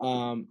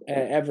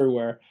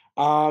everywhere.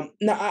 Now,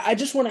 I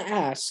just want to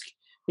ask,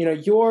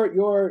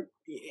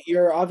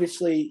 you're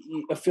obviously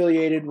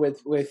affiliated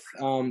with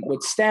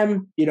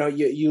STEM.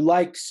 You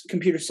like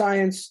computer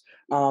science.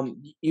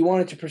 You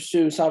wanted to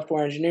pursue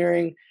software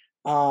engineering.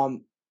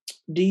 Do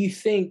you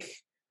think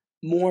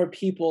more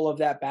people of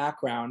that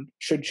background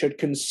should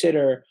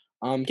consider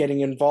getting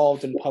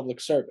involved in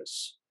public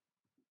service?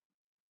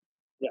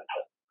 Yeah,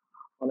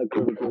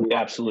 unequivocally,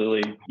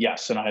 absolutely,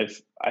 yes. And I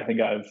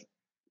think I've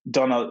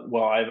done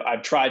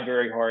I've tried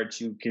very hard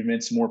to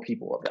convince more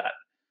people of that.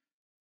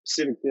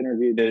 Civic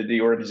Synergy,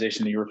 the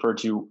organization that you referred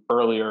to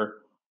earlier,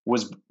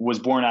 was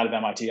born out of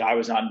MIT. I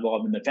was not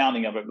involved in the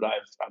founding of it, but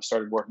I've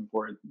started working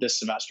for it this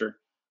semester.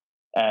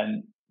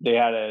 And they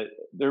had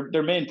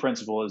their main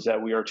principle is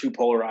that we are too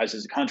polarized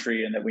as a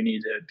country and that we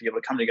need to be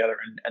able to come together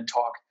and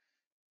talk.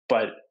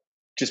 But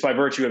just by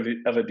virtue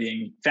of it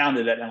being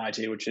founded at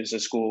MIT, which is a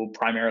school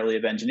primarily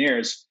of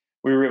engineers,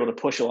 we were able to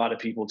push a lot of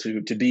people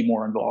to be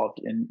more involved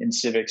in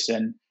civics.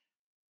 And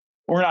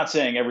we're not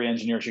saying every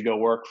engineer should go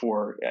work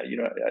for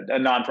a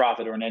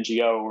nonprofit or an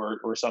NGO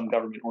or some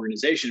government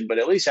organization, but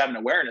at least have an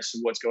awareness of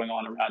what's going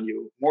on around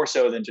you, more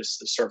so than just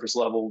the surface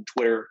level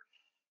Twitter,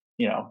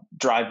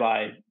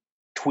 drive-by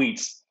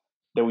tweets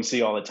that we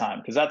see all the time,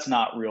 because that's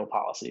not real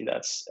policy.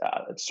 That's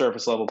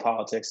surface level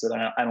politics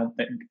that I don't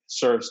think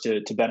serves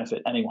to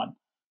benefit anyone.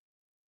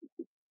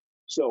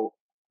 So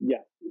yeah,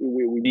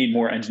 we need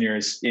more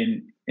engineers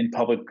in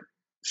public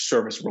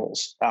service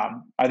roles.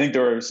 I think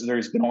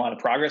there's been a lot of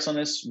progress on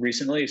this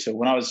recently. So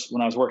when I was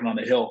working on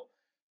the Hill,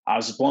 I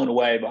was blown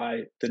away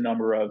by the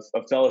number of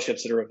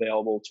fellowships that are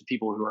available to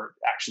people who are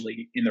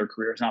actually in their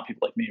careers, not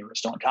people like me who are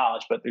still in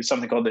college. But there's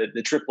something called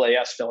the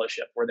AAAS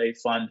Fellowship, where they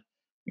fund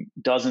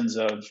dozens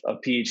of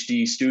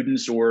PhD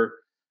students or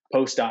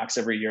postdocs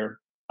every year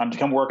to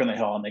come work on the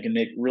Hill, and they can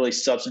make really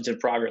substantive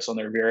progress on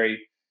their very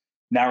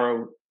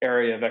narrow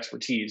area of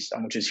expertise,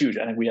 which is huge.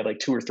 I think we had like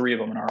 2 or 3 of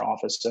them in our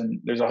office, and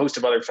there's a host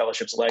of other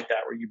fellowships like that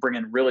where you bring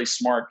in really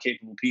smart,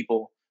 capable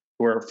people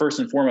who are first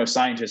and foremost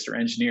scientists or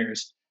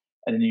engineers,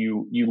 and then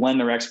you lend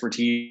their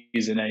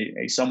expertise in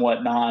a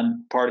somewhat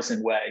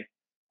non-partisan way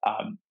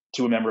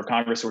to a member of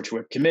Congress or to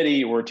a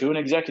committee or to an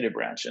executive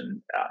branch.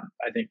 And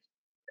I think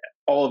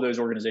all of those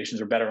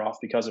organizations are better off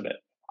because of it.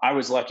 I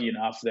was lucky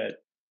enough that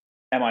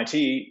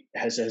MIT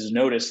has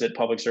noticed that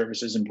public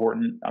service is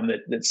important,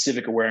 that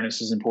civic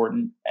awareness is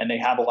important, and they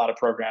have a lot of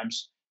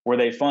programs where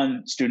they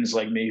fund students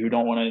like me who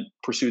don't want to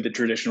pursue the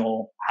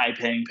traditional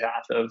high-paying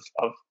path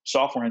of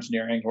software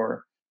engineering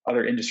or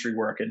other industry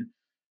work. And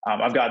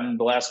I've gotten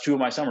the last 2 of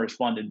my summers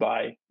funded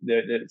by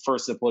the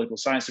political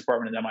science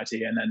department at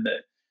MIT, and then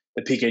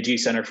the PKG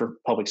Center for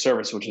Public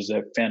Service, which is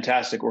a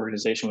fantastic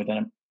organization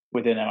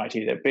within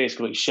MIT that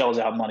basically shells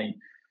out money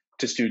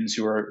to students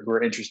who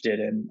are interested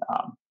in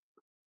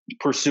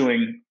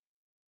pursuing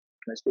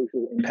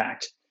social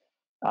impact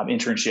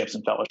internships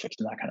and fellowships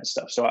and that kind of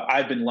stuff. So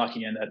I've been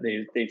lucky in that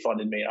they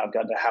funded me. I've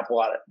gotten to have a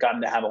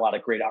lot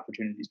of great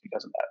opportunities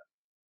because of that.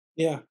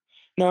 Yeah,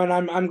 no,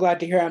 and I'm glad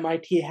to hear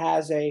MIT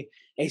has a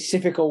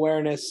civic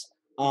awareness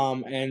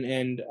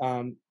and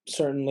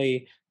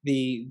certainly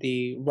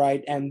the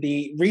right and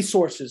the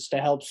resources to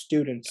help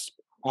students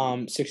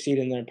succeed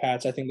in their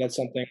paths. I think that's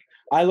something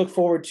I look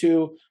forward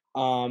to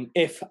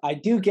if I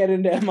do get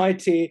into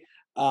MIT.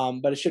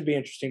 But it should be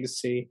interesting to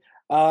see.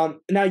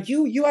 Now,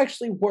 you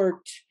actually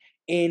worked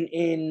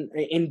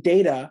in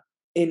data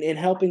in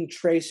helping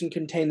trace and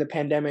contain the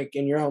pandemic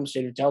in your home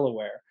state of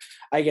Delaware,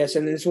 I guess,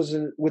 and this was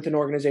with an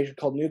organization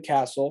called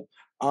Newcastle.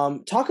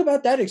 Talk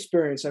about that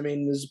experience. I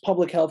mean, there's a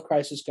public health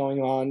crisis going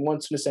on,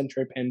 once in a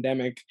century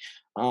pandemic.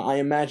 I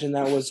imagine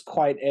that was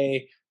quite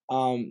a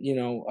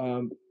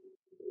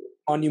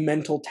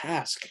monumental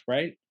task,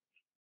 right?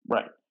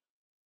 Right.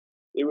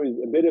 It was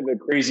a bit of a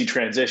crazy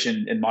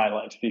transition in my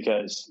life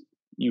because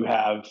you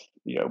have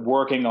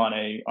working on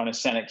a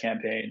Senate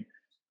campaign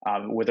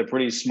with a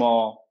pretty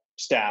small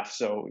staff,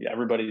 so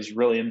everybody's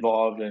really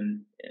involved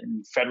in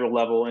federal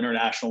level,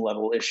 international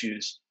level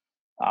issues.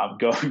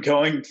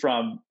 Going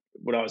from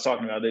what I was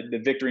talking about, the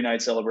Victory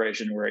Night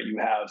celebration, where you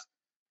have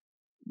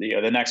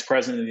the next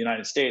president of the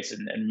United States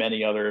and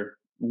many other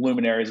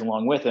luminaries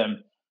along with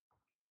him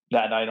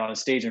that night on a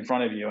stage in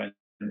front of you,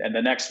 and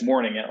the next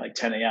morning at like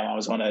 10 a.m. I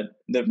was on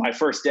my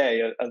first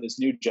day of this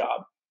new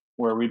job,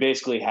 where we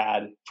basically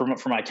had for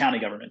my county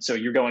government. So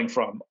you're going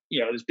from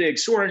this big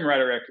soaring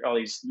rhetoric, all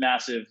these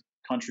massive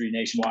country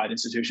nationwide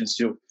institutions,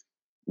 to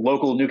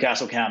local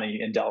Newcastle County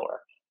in Delaware.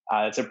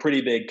 It's a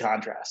pretty big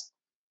contrast.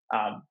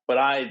 But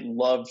I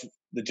loved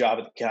the job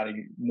at the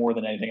county more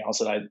than anything else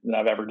that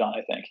I've ever done.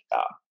 I think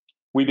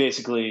we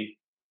basically,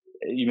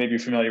 you may be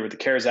familiar with the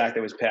CARES Act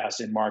that was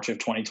passed in March of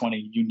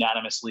 2020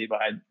 unanimously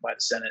by the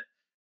Senate,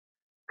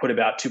 put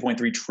about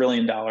 $2.3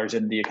 trillion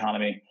into the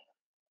economy.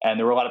 And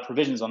there were a lot of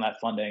provisions on that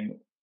funding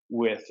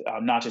with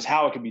not just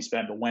how it could be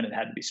spent, but when it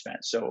had to be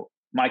spent. So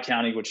my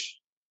county, which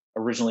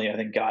originally I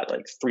think got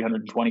like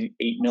 $328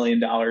 million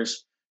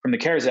from the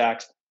CARES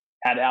Act,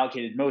 had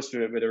allocated most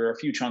of it, but there were a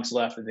few chunks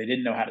left that they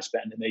didn't know how to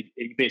spend. And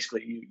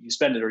basically you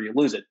spend it or you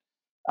lose it.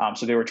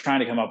 So they were trying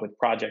to come up with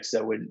projects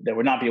that would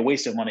not be a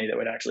waste of money, that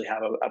would actually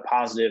have a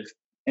positive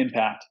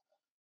impact,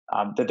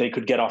 that they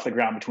could get off the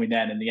ground between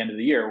then and the end of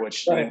the year,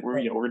 which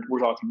we're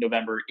talking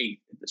November 8th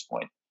at this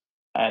point.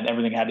 And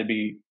everything had to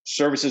be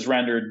services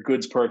rendered,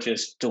 goods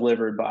purchased,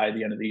 delivered by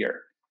the end of the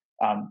year.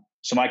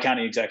 So my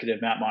county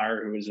executive, Matt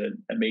Meyer, who was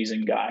an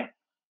amazing guy,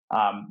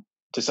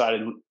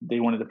 decided they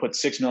wanted to put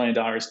 $6 million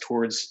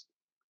towards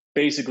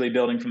basically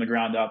building from the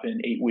ground up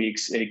in 8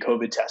 weeks a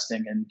COVID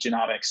testing and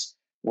genomics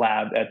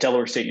lab at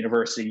Delaware State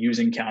University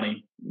using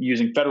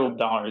federal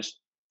dollars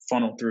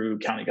funneled through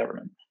county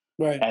government.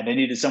 Right. And they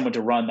needed someone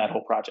to run that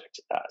whole project.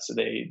 So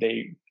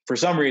they for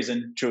some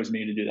reason chose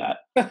me to do that.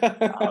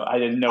 I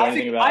didn't know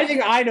anything about I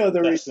think I know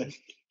the reason.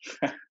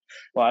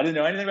 Well, I didn't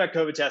know anything about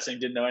COVID testing,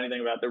 didn't know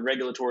anything about the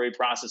regulatory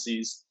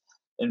processes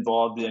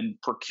involved in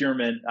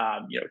procurement,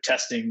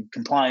 testing,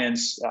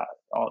 compliance,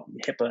 all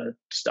HIPAA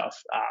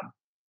stuff.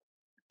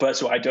 But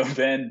so I dove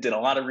in, did a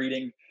lot of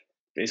reading,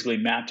 basically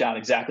mapped out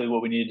exactly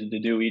what we needed to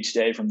do each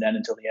day from then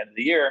until the end of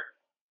the year,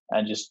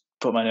 and just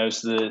put my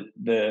nose to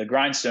the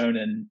grindstone.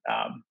 And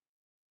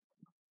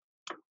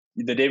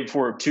the day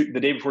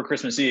before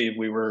Christmas Eve,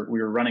 we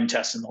were running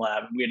tests in the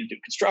lab. We had to do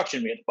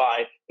construction. We had to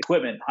buy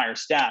equipment, hire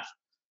staff.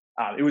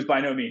 It was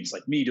by no means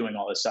like me doing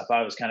all this stuff.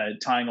 I was kind of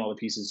tying all the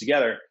pieces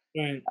together.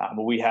 Right.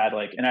 But we had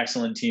like an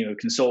excellent team of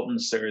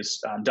consultants. There's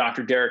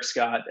Dr. Derek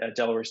Scott at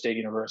Delaware State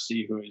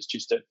University, who is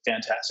just a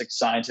fantastic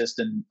scientist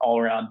and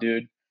all-around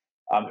dude,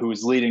 who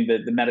was leading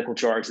the medical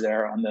charge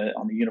there on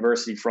the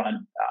university front.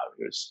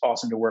 It was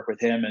awesome to work with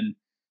him, and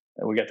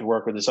we got to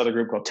work with this other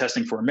group called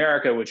Testing for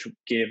America, which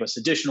gave us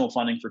additional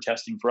funding for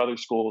testing for other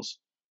schools.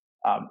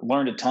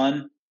 Learned a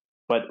ton.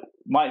 But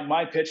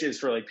my pitch is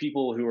for like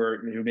people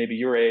who may be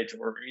your age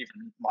or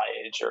even my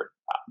age or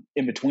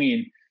in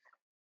between,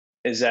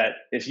 is that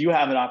if you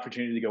have an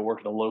opportunity to go work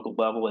at a local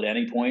level at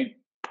any point,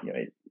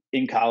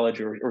 in college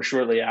or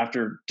shortly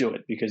after, do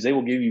it, because they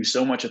will give you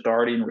so much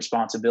authority and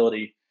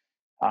responsibility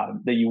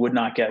that you would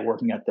not get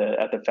working at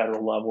the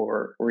federal level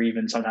or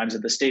even sometimes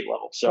at the state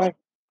level. So right.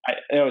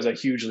 It was a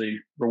hugely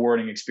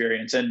rewarding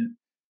experience. And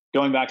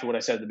going back to what I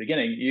said at the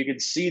beginning, you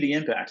could see the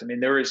impact. I mean,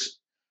 there was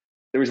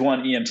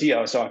one EMT I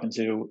was talking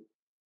to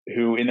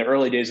who, in the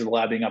early days of the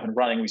lab being up and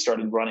running, we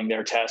started running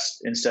their tests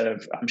instead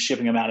of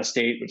shipping them out of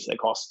state, which they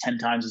cost 10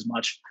 times as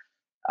much.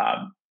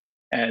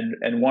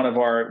 And one of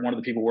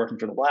the people working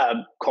for the lab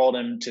called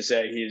him to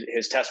say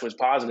his test was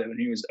positive, and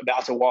he was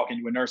about to walk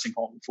into a nursing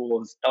home full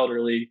of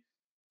elderly,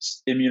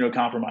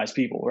 immunocompromised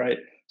people. Right.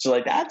 So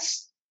like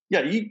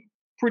you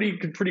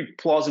could pretty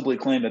plausibly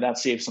claim that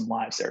saved some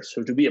lives there.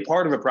 So to be a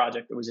part of a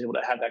project that was able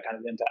to have that kind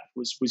of impact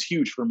was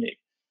huge for me,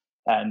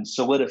 and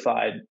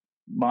solidified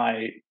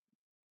my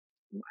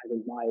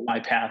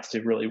path to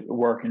really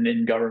work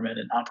in government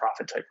and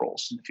nonprofit type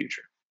roles in the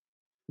future.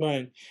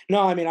 Right.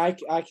 No, I mean, I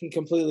can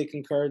completely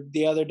concur.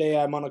 The other day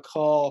I'm on a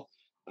call,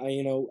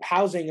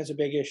 housing is a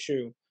big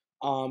issue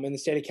in the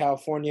state of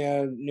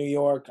California, New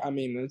York. I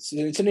mean,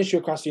 it's an issue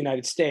across the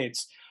United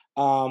States,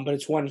 but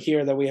it's one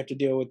here that we have to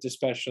deal with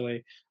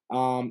especially.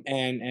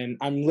 And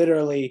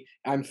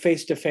I'm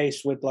face to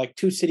face with like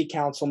 2 city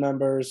council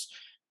members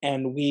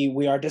and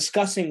we are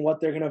discussing what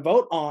they're going to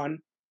vote on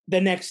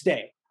the next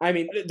day. I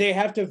mean, they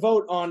have to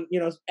vote on,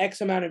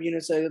 X amount of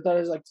units. I thought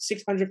it was like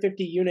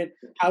 650 unit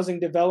housing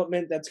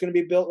development that's going to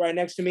be built right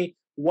next to me.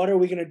 What are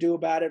we going to do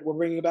about it? We're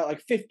bringing about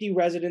like 50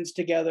 residents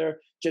together,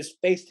 just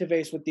face to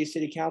face with these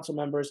city council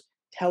members,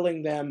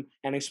 telling them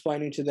and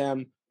explaining to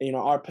them,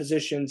 our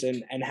positions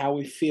and how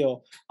we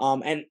feel.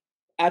 And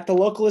at the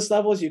localist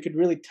levels, you could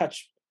really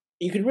touch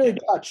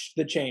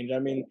the change. I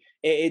mean,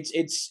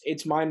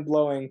 it's mind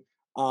blowing.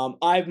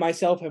 I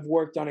myself have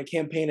worked on a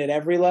campaign at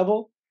every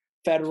level,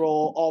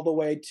 federal all the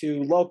way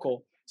to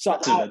local. So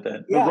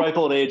the ripe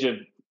old age of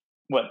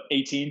what,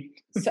 18?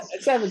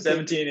 17,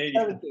 17, 18.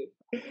 17.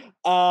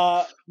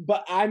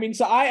 But I mean,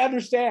 so I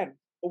understand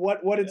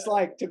what it's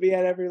like to be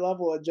at every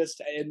level, and just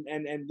and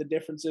the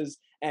differences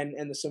and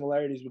the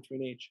similarities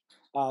between each.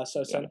 I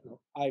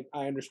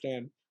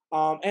understand.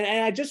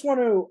 And I just want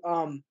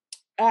to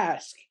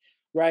ask,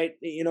 right?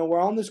 We're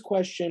on this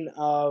question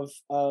of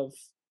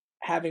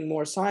having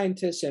more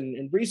scientists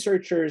and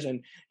researchers,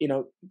 and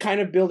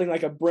kind of building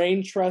like a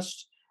brain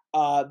trust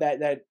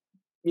that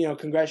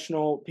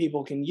congressional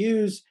people can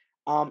use.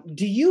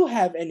 Do you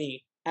have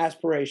any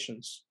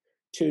aspirations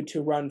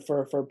to run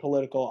for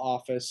political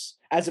office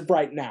as of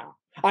right now?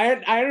 I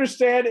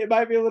understand it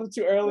might be a little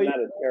too early. That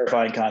is a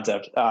terrifying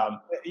concept.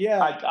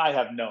 Yeah, I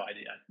have no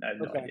idea. I have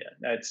no idea.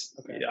 That's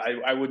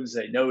I wouldn't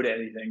say no to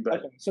anything,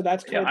 but so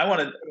that's cool. I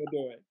want to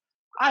do it.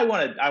 I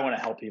want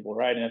to help people,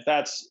 right? And if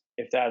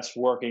that's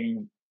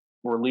working,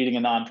 or leading a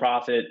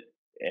nonprofit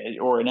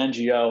or an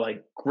NGO,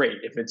 like great.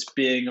 If it's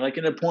being like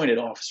an appointed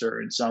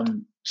officer in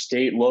some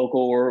state,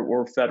 local,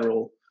 or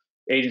federal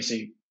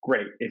agency,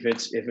 great. If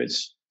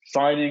it's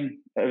finding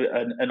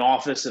an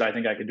office that I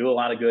think I could do a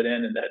lot of good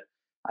in, and that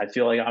I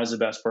feel like I was the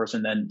best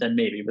person, then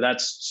maybe. But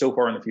that's so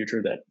far in the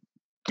future that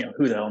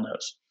who the hell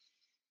knows.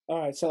 All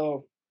right,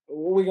 so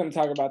we're going to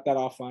talk about that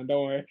offline.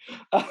 Don't worry.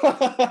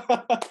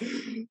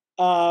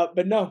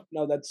 But no,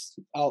 that's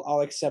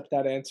I'll accept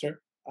that answer.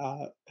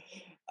 I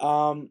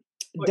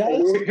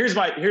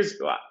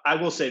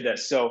will say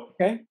this. So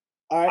okay,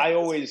 all right. I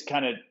always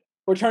kind of,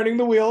 we're turning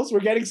the wheels. We're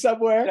getting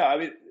somewhere. No, I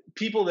mean,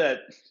 people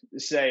that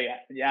say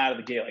out of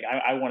the gate, like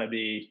I want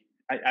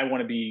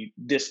to be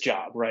this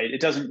job, right?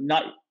 It doesn't,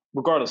 not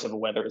regardless of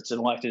whether it's an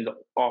elected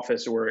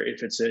office or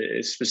if it's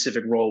a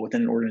specific role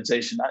within an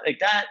organization. Like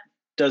that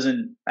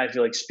doesn't, I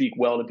feel like, speak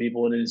well to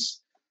people, and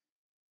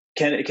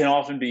it can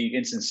often be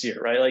insincere,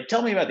 right? Like,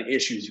 tell me about the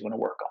issues you want to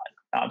work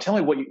on. Tell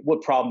me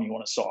what problem you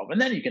want to solve, and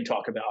then you can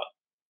talk about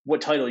what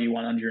title you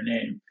want under your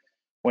name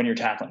when you're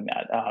tackling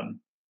that.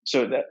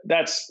 So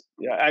that's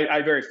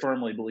I very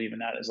firmly believe in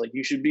that. Is like,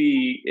 you should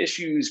be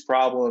issues,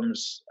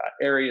 problems,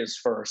 areas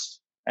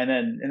first, and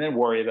then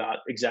worry about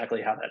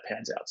exactly how that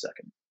pans out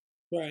second.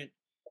 Right.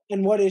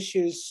 And what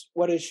issues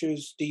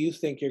do you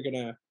think you're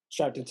gonna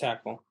start to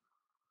tackle?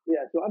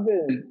 Yeah. So I've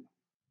been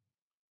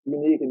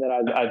unique in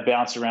that I've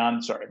bounced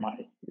around. Sorry, my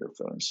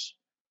earphones.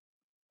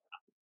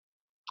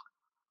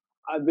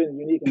 I've been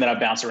unique in that I've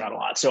bounced around a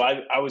lot. So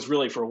I was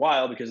really, for a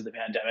while, because of the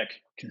pandemic,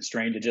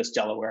 constrained to just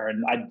Delaware,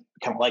 and I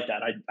kind of like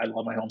that. I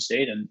love my home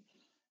state, and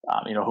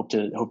hope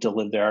to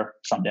live there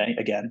someday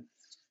again.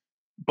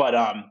 But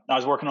I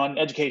was working on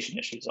education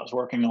issues. I was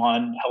working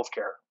on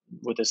healthcare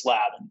with this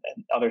lab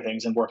and other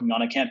things, and working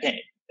on a campaign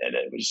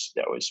that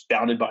was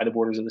bounded by the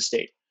borders of the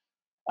state.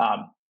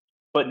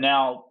 But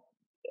now,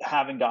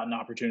 having gotten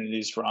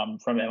opportunities from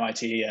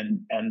MIT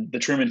and the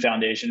Truman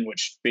Foundation,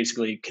 which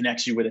basically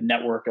connects you with a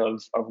network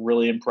of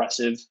really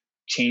impressive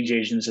change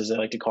agents, as they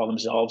like to call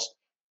themselves,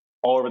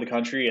 all over the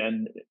country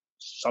and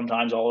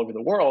sometimes all over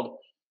the world.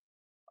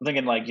 I'm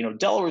thinking, like,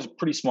 Delaware is a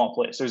pretty small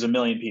place. There's 1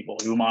 million people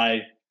whom I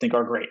think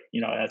are great.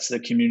 That's the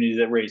community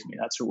that raised me.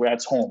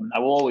 That's home. I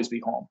will always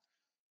be home.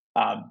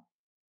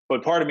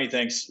 But part of me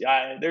thinks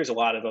there's a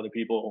lot of other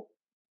people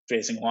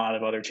facing a lot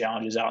of other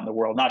challenges out in the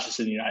world, not just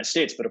in the United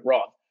States, but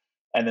abroad.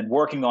 And then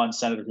working on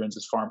Senator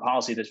Coons' foreign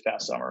policy this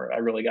past summer, I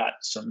really got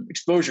some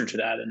exposure to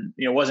that, and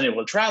wasn't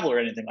able to travel or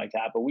anything like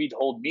that, but we'd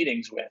hold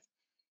meetings with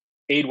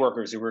aid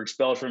workers who were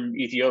expelled from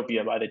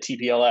Ethiopia by the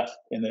TPLF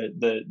in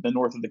the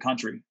north of the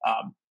country,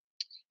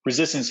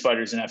 resistance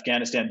fighters in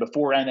Afghanistan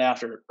before and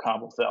after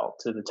Kabul fell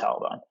to the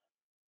Taliban,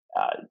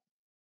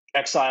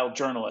 exiled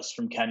journalists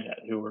from Kenya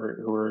who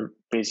were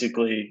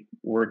basically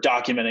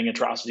documenting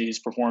atrocities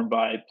performed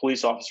by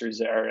police officers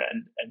there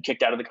and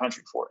kicked out of the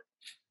country for it.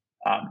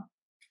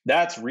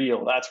 That's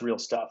real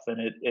stuff, and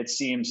it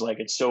seems like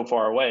it's so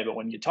far away, but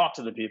when you talk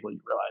to the people,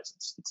 you realize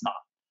it's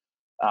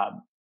not.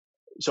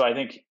 So I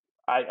think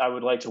I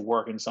would like to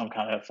work in some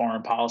kind of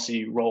foreign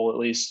policy role, at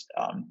least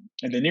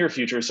in the near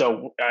future.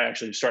 So I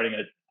actually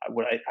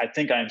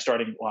I am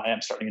starting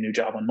a new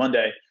job on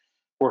Monday,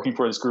 working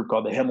for this group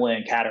called the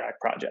Himalayan Cataract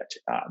Project.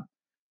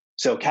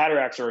 So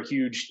cataracts are a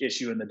huge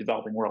issue in the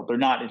developing world. They're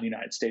not in the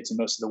United States and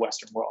most of the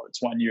Western world.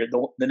 It's when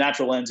the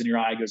natural lens in your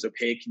eye goes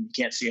opaque and you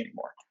can't see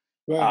anymore.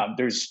 Right.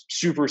 There's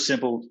super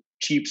simple,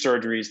 cheap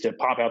surgeries to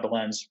pop out the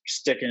lens,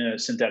 stick in a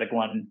synthetic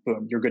one, and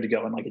boom, you're good to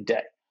go in like a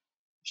day.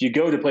 If you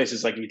go to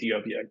places like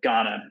Ethiopia,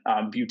 Ghana,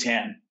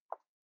 Bhutan,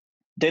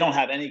 they don't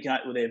have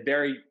they have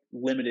very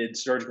limited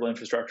surgical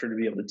infrastructure to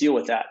be able to deal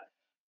with that,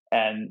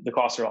 and the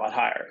costs are a lot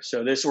higher.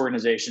 So this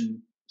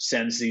organization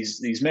sends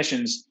these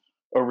missions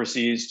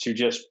overseas to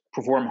just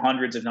perform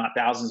hundreds, if not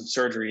thousands, of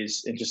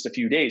surgeries in just a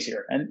few days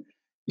here. And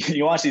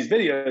you watch these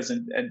videos,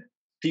 and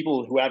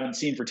people who haven't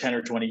seen for 10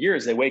 or 20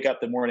 years, they wake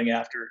up the morning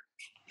after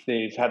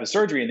they've had the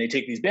surgery and they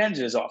take these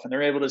bandages off, and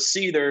they're able to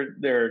see their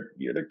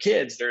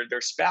kids,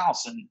 their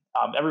spouse, and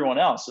everyone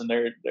else, and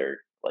they're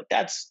like,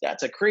 that's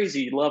a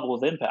crazy level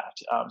of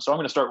impact. So I'm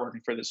going to start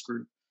working for this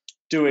group,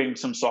 doing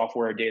some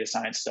software data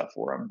science stuff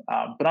for them.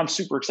 But I'm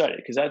super excited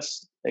because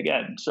that's,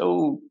 again,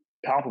 so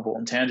palpable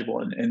and tangible,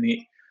 and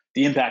the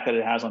impact that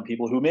it has on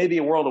people who may be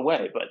a world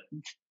away, but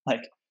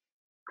like,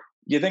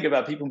 you think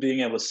about people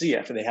being able to see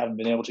after they haven't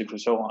been able to for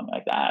so long,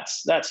 like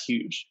that's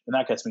huge, and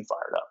that gets me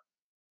fired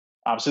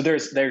up. So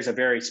there's a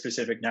very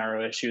specific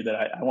narrow issue that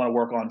I want to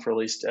work on for at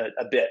least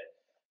a bit.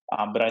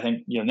 But I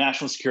think,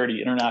 national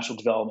security, international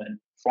development,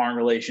 foreign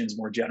relations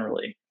more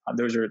generally,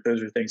 those are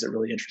things that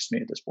really interest me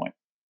at this point.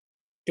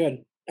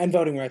 Good. And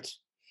voting rights.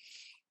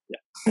 Yeah.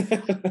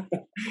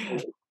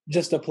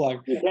 Just a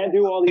plug. You can't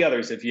do all the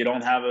others if you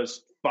don't have a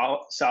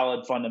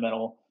solid,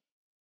 fundamental,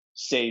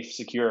 safe,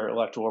 secure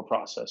electoral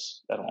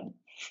process at home.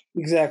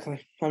 Exactly.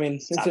 I mean,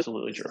 it's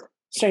absolutely true.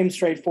 Same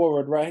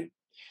straightforward, right?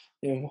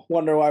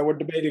 Wonder why we're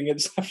debating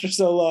it after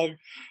so long.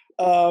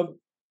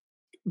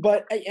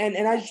 But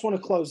I just want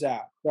to close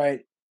out,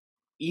 right?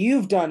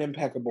 You've done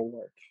impeccable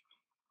work.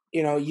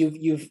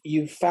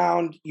 You've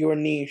found your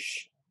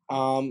niche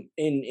in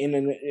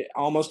an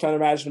almost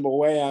unimaginable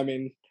way. I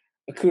mean,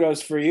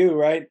 kudos for you,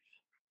 right?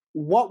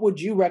 What would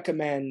you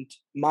recommend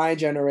my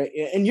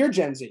generation and your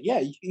Gen Z?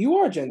 Yeah, you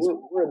are Gen Z.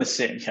 We're the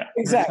same, yeah.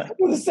 Exactly,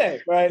 we're the same,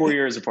 right? 4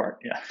 years apart,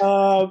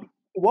 yeah.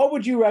 What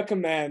would you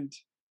recommend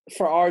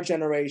for our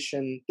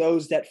generation,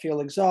 those that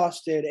feel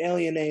exhausted,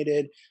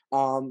 alienated,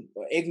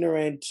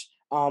 ignorant,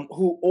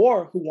 who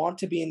want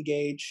to be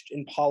engaged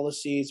in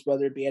policies,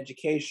 whether it be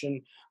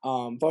education,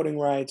 voting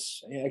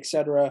rights,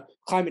 etc.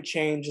 Climate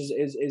change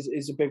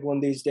is a big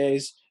one these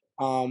days.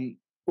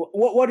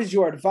 What is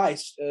your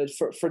advice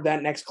for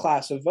that next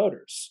class of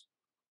voters?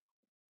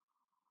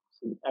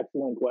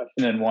 Excellent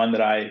question, and one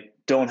that I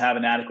don't have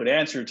an adequate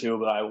answer to,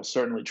 but I will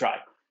certainly try.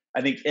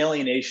 I think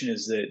alienation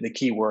is the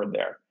key word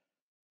there.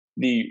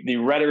 The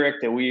rhetoric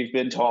that we've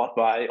been taught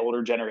by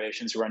older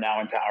generations who are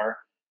now in power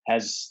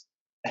has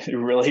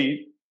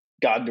really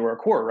gotten to our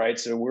core, right?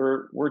 So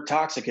we're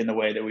toxic in the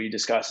way that we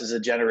discuss as a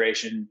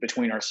generation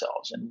between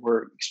ourselves, and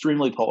we're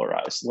extremely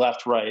polarized,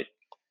 left, right,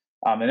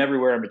 and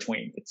everywhere in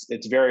between.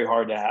 It's very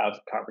hard to have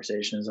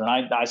conversations, and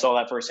I saw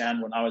that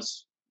firsthand when I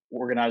was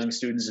organizing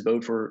students to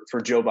vote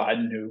for Joe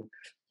Biden, who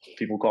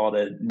people called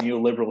a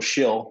neoliberal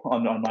shill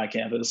on my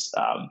campus,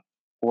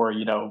 or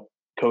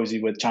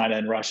cozy with China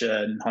and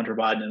Russia and Hunter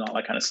Biden and all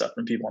that kind of stuff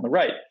from people on the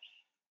right.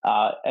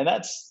 And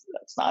that's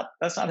not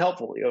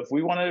helpful. If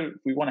we want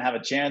to have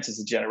a chance as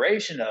a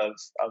generation of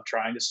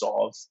trying to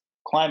solve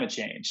climate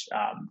change,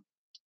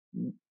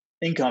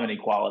 income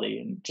inequality,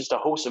 and just a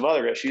host of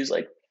other issues,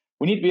 like,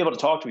 we need to be able to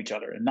talk to each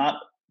other and not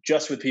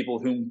just with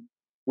people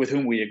with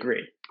whom we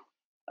agree.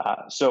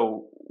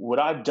 So what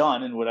I've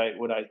done, and what I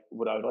would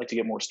like to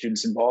get more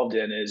students involved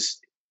in, is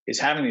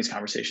having these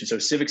conversations. So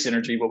Civic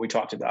Synergy, what we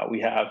talked about, we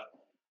have.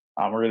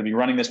 We're going to be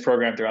running this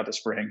program throughout the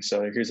spring.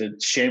 So here's a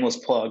shameless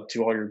plug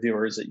to all your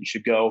viewers that you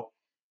should go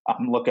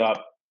look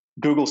up,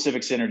 Google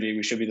Civic Synergy.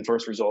 We should be the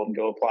first result, and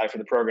go apply for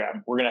the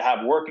program. We're going to have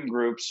working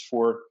groups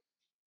for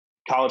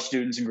college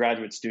students and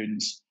graduate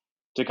students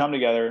to come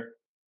together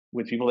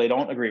with people they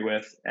don't agree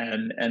with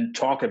and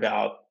talk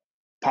about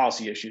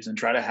policy issues and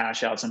try to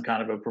hash out some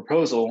kind of a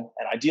proposal.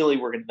 And ideally,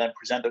 we're going to then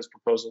present those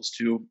proposals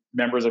to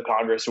members of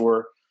Congress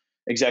or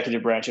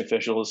executive branch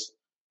officials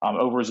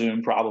over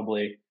Zoom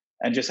probably,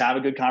 and just have a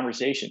good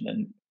conversation.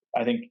 And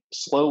I think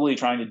slowly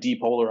trying to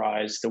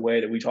depolarize the way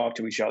that we talk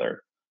to each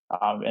other.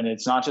 And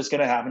it's not just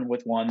going to happen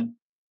with one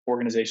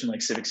organization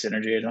like Civic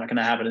Synergy. It's not going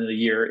to happen in a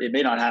year. It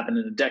may not happen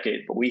in a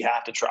decade, but we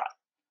have to try.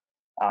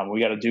 We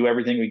got to do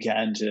everything we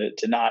can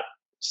to not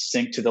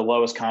sink to the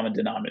lowest common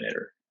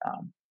denominator.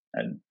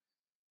 And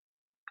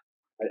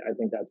I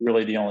think that's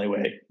really the only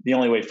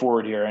way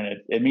forward here.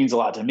 And it means a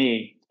lot to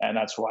me. And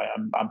that's why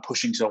I'm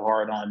pushing so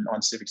hard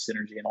on Civic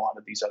Synergy and a lot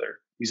of these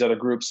other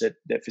groups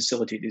that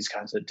facilitate these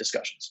kinds of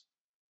discussions.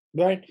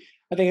 Right.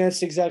 I think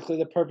that's exactly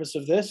the purpose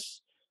of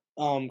this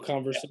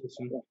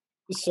conversation. Yeah.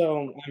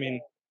 So, I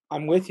mean,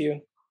 I'm with you,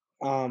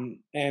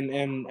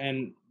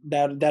 and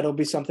that'll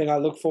be something I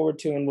look forward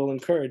to and will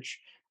encourage.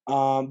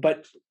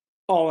 But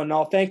all in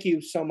all, thank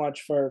you so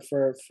much for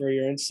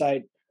your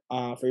insight,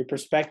 for your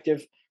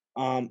perspective.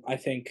 I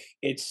think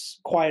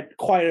it's quite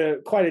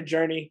a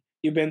journey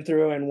you've been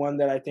through, and one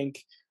that I think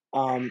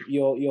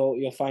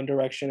you'll find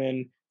direction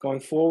in going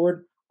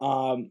forward.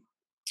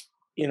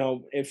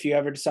 If you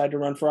ever decide to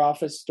run for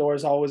office, door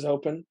is always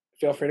open.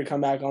 Feel free to come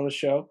back on the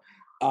show.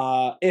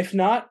 If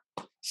not,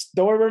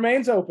 door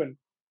remains open,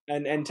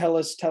 and tell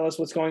us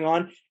what's going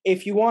on.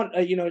 If you want,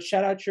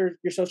 shout out your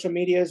social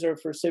medias or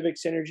for Civic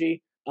Synergy.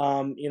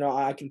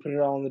 I can put it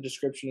all in the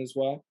description as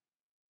well.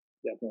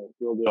 Definitely.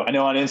 Will do. So I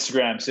know on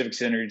Instagram, Civic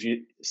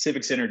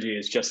Synergy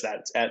is just that.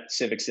 It's at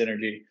Civic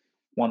Synergy,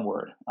 one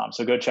word.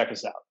 So go check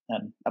us out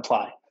and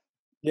apply.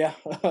 Yeah,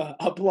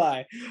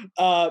 apply.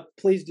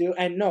 Please do.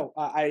 And no,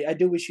 I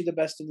do wish you the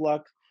best of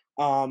luck.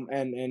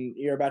 And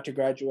you're about to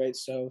graduate,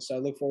 so I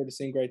look forward to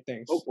seeing great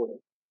things. Hopefully,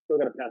 still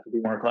got to pass a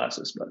few more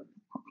classes, but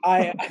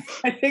I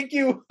I think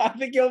you'll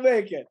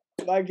make it.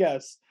 My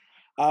guess.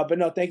 But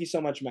no, thank you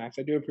so much, Max.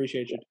 I do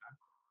appreciate your time.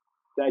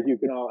 Thank you,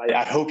 Kunal.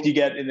 I hope you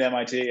get into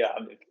MIT.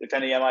 If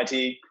any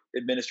MIT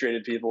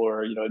administrative people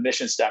or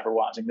admissions staff are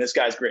watching, this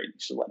guy's great. You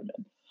should let him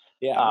in.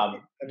 Yeah.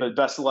 But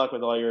best of luck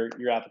with all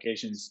your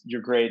applications.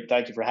 You're great.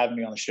 Thank you for having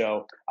me on the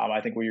show. I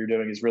think what you're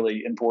doing is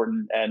really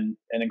important and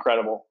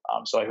incredible.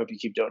 So I hope you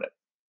keep doing it.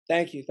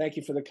 Thank you. Thank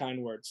you for the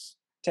kind words.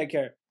 Take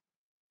care.